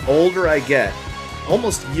that the older I get,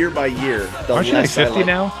 almost year by year, the Aren't you like less I 50 like.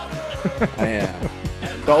 now? I am.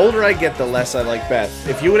 The older I get, the less I like Beth.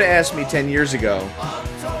 If you would have asked me 10 years ago,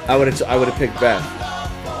 I would have picked Beth.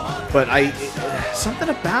 But something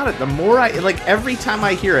about it. The more every time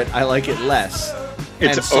I hear it, I like it less.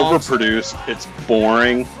 It's overproduced. It's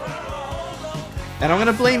boring. And I'm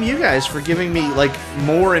gonna blame you guys for giving me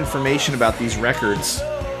more information about these records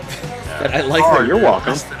that I like. You're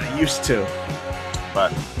welcome. Than I used to.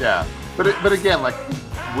 But yeah, but again,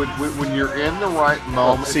 when you're in the right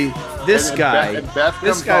moment. See, this guy Beth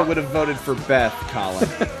would have voted for Beth, Colin.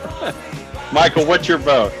 Michael, what's your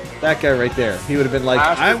vote? That guy right there. He would have been like,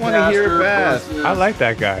 I want to hear Beth. I like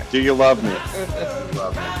that guy. Do You Love Me?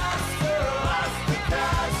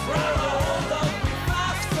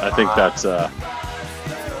 I think that's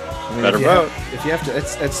better vote. If you have to,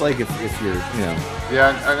 it's like if you're,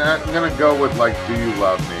 Yeah, I'm gonna go with Do You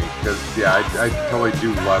Love Me? Because I totally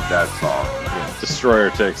do love that song. Destroyer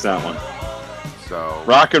takes that one. So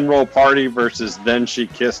Rock and Roll Party versus Then She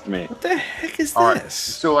Kissed Me. What the heck is all this? right,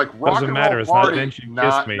 so Rock doesn't and matter. Roll It's not Party, Then She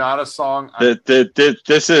Kissed Me. not a song.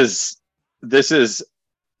 This is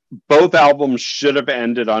both albums should have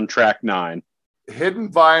ended on track 9.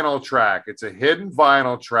 Hidden vinyl track. It's a hidden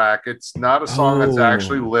vinyl track. It's not a song that's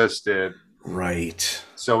actually listed. Right.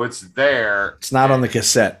 So it's there. It's not on the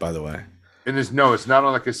cassette, by the way. And it's not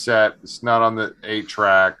on the cassette. It's not on the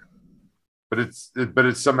 8-track. But it's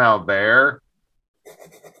somehow there.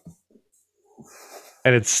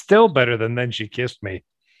 And it's still better than Then She Kissed Me.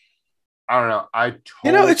 I don't know.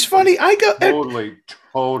 It's funny.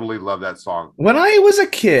 Totally love that song. When I was a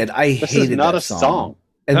kid, I This hated is not that a song. song.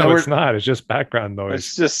 And No, it's not. It's just background noise.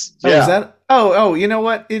 It's just Oh, is that? Oh, you know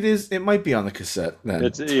what? It is. It might be on the cassette then.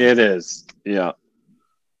 It is. Yeah.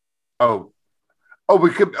 So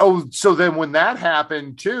then when that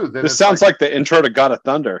happened too, then This sounds like the intro to God of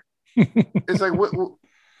Thunder. it's like what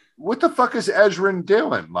the fuck is Ezrin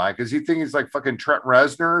doing? Is he thinking he's like fucking Trent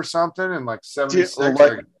Reznor or something? And 76,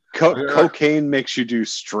 cocaine makes you do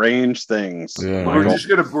strange things. Yeah.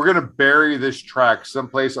 we're gonna bury this track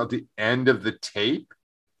someplace at the end of the tape.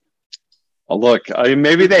 Oh, look,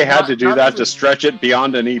 maybe they had to do that to even- stretch it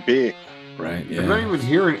beyond an EP. Right. I'm not even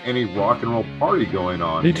hearing any rock and roll party going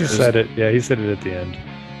on. He just said it. Yeah, he said it at the end.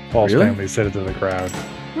 Paul's Really? family said it to the crowd.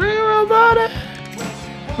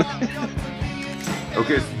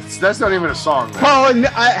 Okay, so that's not even a song. Then. Colin,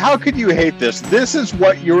 how could you hate this? This is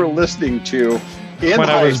what you were listening to in When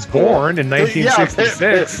I high was school. born in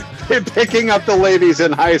 1966. Picking up the ladies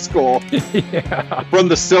in high school Yeah. from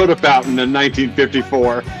the soda fountain in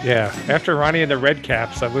 1954. Yeah. After Ronnie and the Red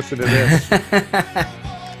Caps, I listened to this.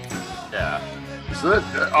 Yeah. So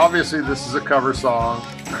that, obviously, this is a cover song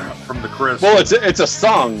from the Chris. Well, it's a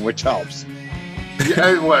song, which helps.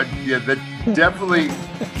 That definitely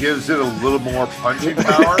gives it a little more punching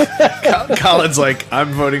power. Colin's like, I'm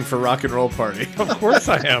voting for Rock and Roll Party. Of course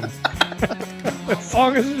I am. That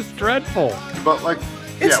song is just dreadful. But like,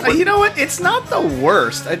 It's, yeah, you know what? It's not the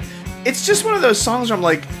worst. It's just one of those songs where I'm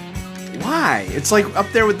like, why? It's like up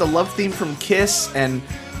there with the love theme from Kiss and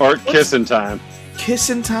Or Kissin' Time.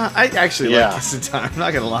 Kissin' Time. I actually like Kissin' Time. I'm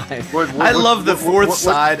not gonna lie. I love the fourth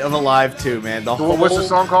side of Alive too, man. The whole what's the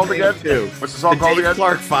song called thing, again? too. What's the song The called Dave again?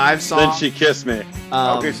 Clark 5 song. Then She Kissed Me.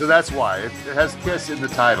 Okay, so that's why it has Kiss in the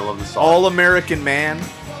title of the song. All American Man.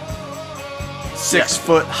 6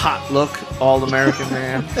 foot hot look. All American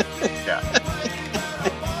Man.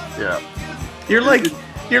 Yeah. You're like,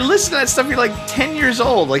 you're listening to that stuff. You're like 10 years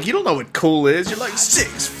old. Like you don't know what cool is. You're like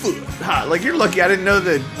 6 foot hot. Like you're lucky I didn't know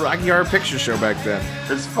the Rocky Horror Picture Show back then.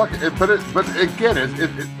 It's fucking. But again,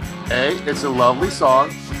 it's a lovely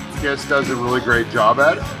song. Kiss does a really great job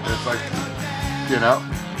at it. And it's like, you know,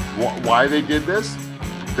 why they did this?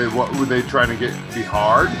 Were they trying to be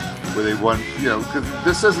hard? Were they because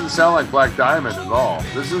this doesn't sound like Black Diamond at all.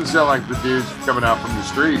 This doesn't sound like the dudes coming out from the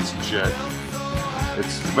streets and shit.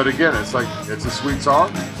 But again, it's like, it's a sweet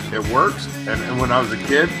song. It works. And when I was a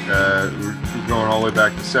kid, we're going all the way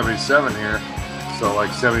back to 77 here. So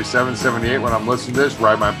like 77, 78, when I'm listening to this,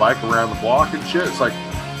 ride my bike around the block and shit, it's like,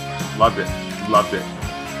 loved it.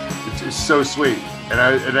 It's so sweet. And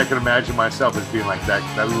I can imagine myself as being like that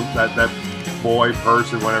boy,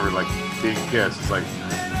 person, whatever, like being Kiss. It's like,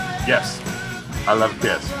 yes, I love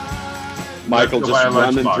Kiss. Michael Let's go just buy a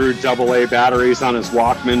running lunchbox. through AA batteries on his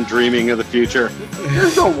Walkman, dreaming of the future.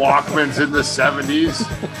 There's no Walkmans in the 70s.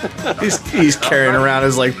 He's carrying around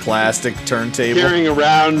his like plastic turntable. Carrying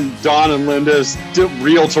around Don and Linda's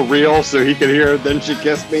reel to reel so he could hear Then She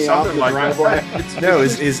Kissed Me off the Something like driveway. that. No,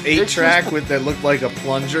 his 8-track with that looked like a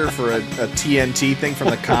plunger for a TNT thing from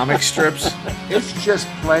the comic strips. It's just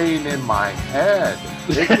playing in my head.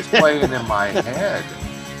 It's just playing in my head.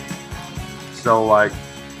 So like,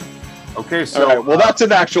 okay, so All right, well, that's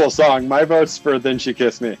an actual song. My vote's for Then She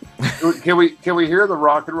Kissed Me. can we hear the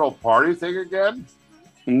rock and roll party thing again?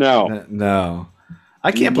 No. No,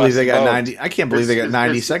 I can't You believe they must got vote. 90. I can't believe they got It's-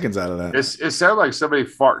 90 it's- seconds out of that. It sounded like somebody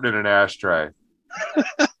farting in an ashtray,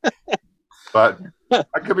 but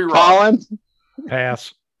I could be wrong. Colin?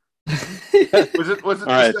 Pass. Was it? All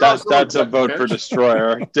right, that's a vote for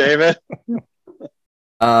Destroyer. David?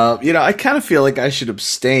 I kind of feel like I should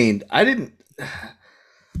abstain. I didn't.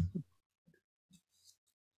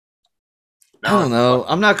 I don't know.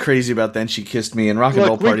 I'm not crazy about Then She Kissed Me and Rock and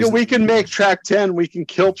Roll Look, Parties. we can make track 10. We can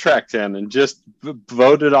kill track 10 and just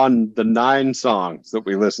vote it on the 9 songs that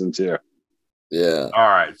we listen to. Yeah. All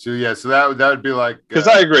right, so that would be like Because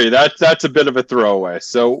I agree, that's a bit of a throwaway.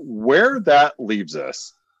 So where that leaves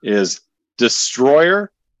us is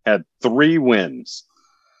Destroyer had 3 wins.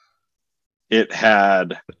 It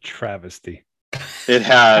had A travesty.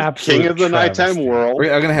 Absolute King of the travesty. Nighttime World.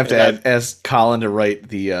 I'm gonna have to ask Colin to write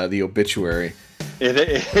the obituary.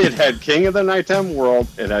 It had King of the Nighttime World.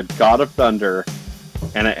 It had God of Thunder,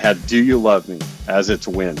 and it had Do You Love Me as its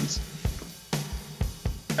wins.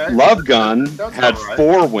 Okay. Love Gun That's had all right.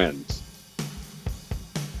 4 wins,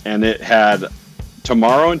 and it had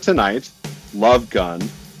Tomorrow and Tonight, Love Gun,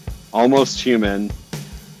 Almost Human,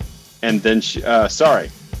 and then Shock Shock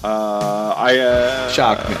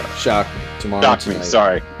me tomorrow. Me. tonight.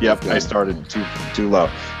 Sorry, yep, Love I Gun. started too low.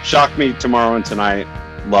 Shock Me, Tomorrow and Tonight,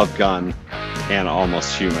 Love Gun, and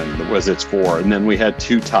Almost Human was its 4, and then we had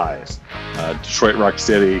 2 ties. Detroit Rock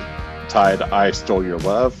City tied I Stole Your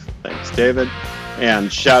Love, thanks David,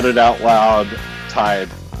 and Shout It Out Loud tied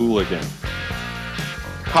Hooligan.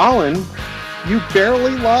 Colin, you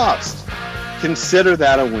barely lost. Consider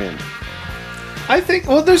that a win. I think.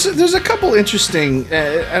 Well, there's a couple interesting,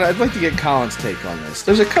 and I'd like to get Colin's take on this.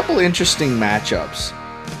 There's a couple interesting matchups.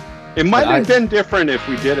 It might I- have been different if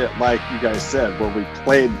we did it like you guys said, where we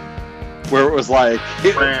played, where it was like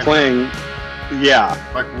Random. playing, yeah.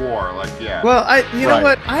 like war, like yeah. Well, you know Right.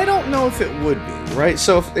 what? I don't know if it would be right.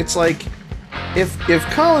 So if it's like if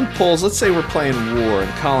Colin pulls, let's say we're playing War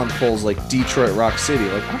and Colin pulls like Detroit Rock City,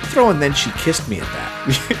 like I'm throwing Then She Kissed Me at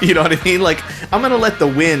that. You know what I mean? Like I'm gonna let the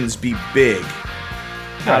wins be big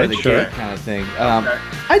out of the gate kind of thing.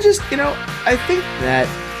 I just, I think that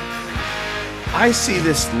I see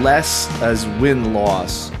this less as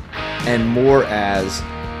win-loss and more as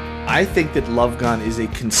I think that Love Gun is a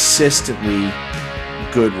consistently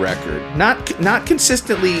good record. Not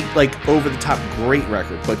consistently like over the top great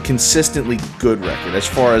record, but consistently good record. As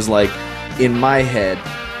far as like in my head,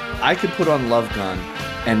 I could put on Love Gun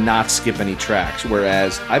and not skip any tracks,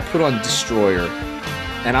 whereas I put on Destroyer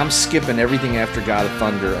and I'm skipping everything after God of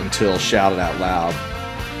Thunder until Shout It Out Loud.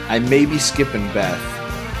 I may be skipping Beth,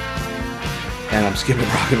 and I'm skipping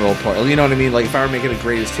Rock and Roll Part. You know what I mean? Like if I were making a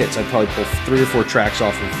greatest hits, I'd probably pull 3 or 4 tracks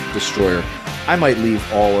off of Destroyer. I might leave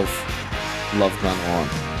all of Love Gun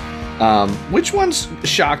on. Which ones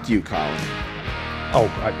shocked you, Colin?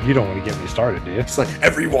 Oh, you don't want to get me started, do you? It's like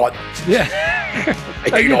everyone. Yeah. I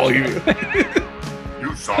hate all you.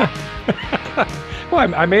 You suck.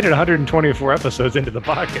 Well, I made it 124 episodes into the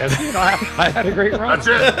podcast. I had a great run. That's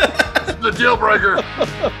it. This is the deal breaker.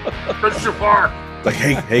 Prince Jafar. Like,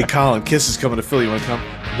 hey, Colin, Kiss is coming to Philly. You want to come?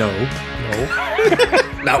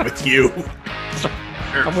 No. Not with you.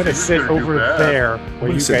 I'm going to sit over there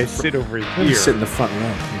while you guys sit over here. I'm going to sit in the front row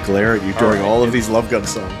and glare at you during all of these Love Gun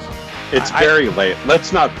songs. It's very late.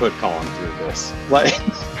 Let's not put Colin through this.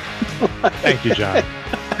 Thank you, John.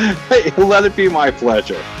 Let it be my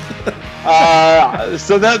pleasure.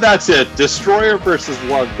 So that's it. Destroyer versus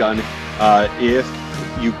Love Gun. If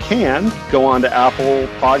you can, go on to Apple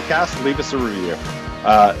Podcasts, leave us a review.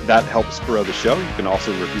 That helps grow the show. You can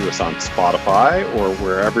also review us on Spotify or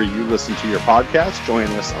wherever you listen to your podcast. Join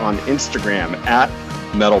us on Instagram at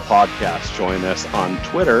Metal Podcast. Join us on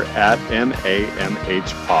Twitter at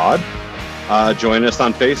MAMHpod. Join us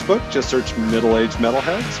on Facebook. Just search Middle Age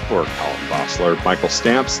Metalheads for Colin Bossler, Michael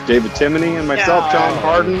Stamps, David Timoney, and myself, John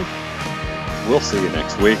Harden. We'll see you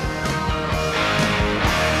next week.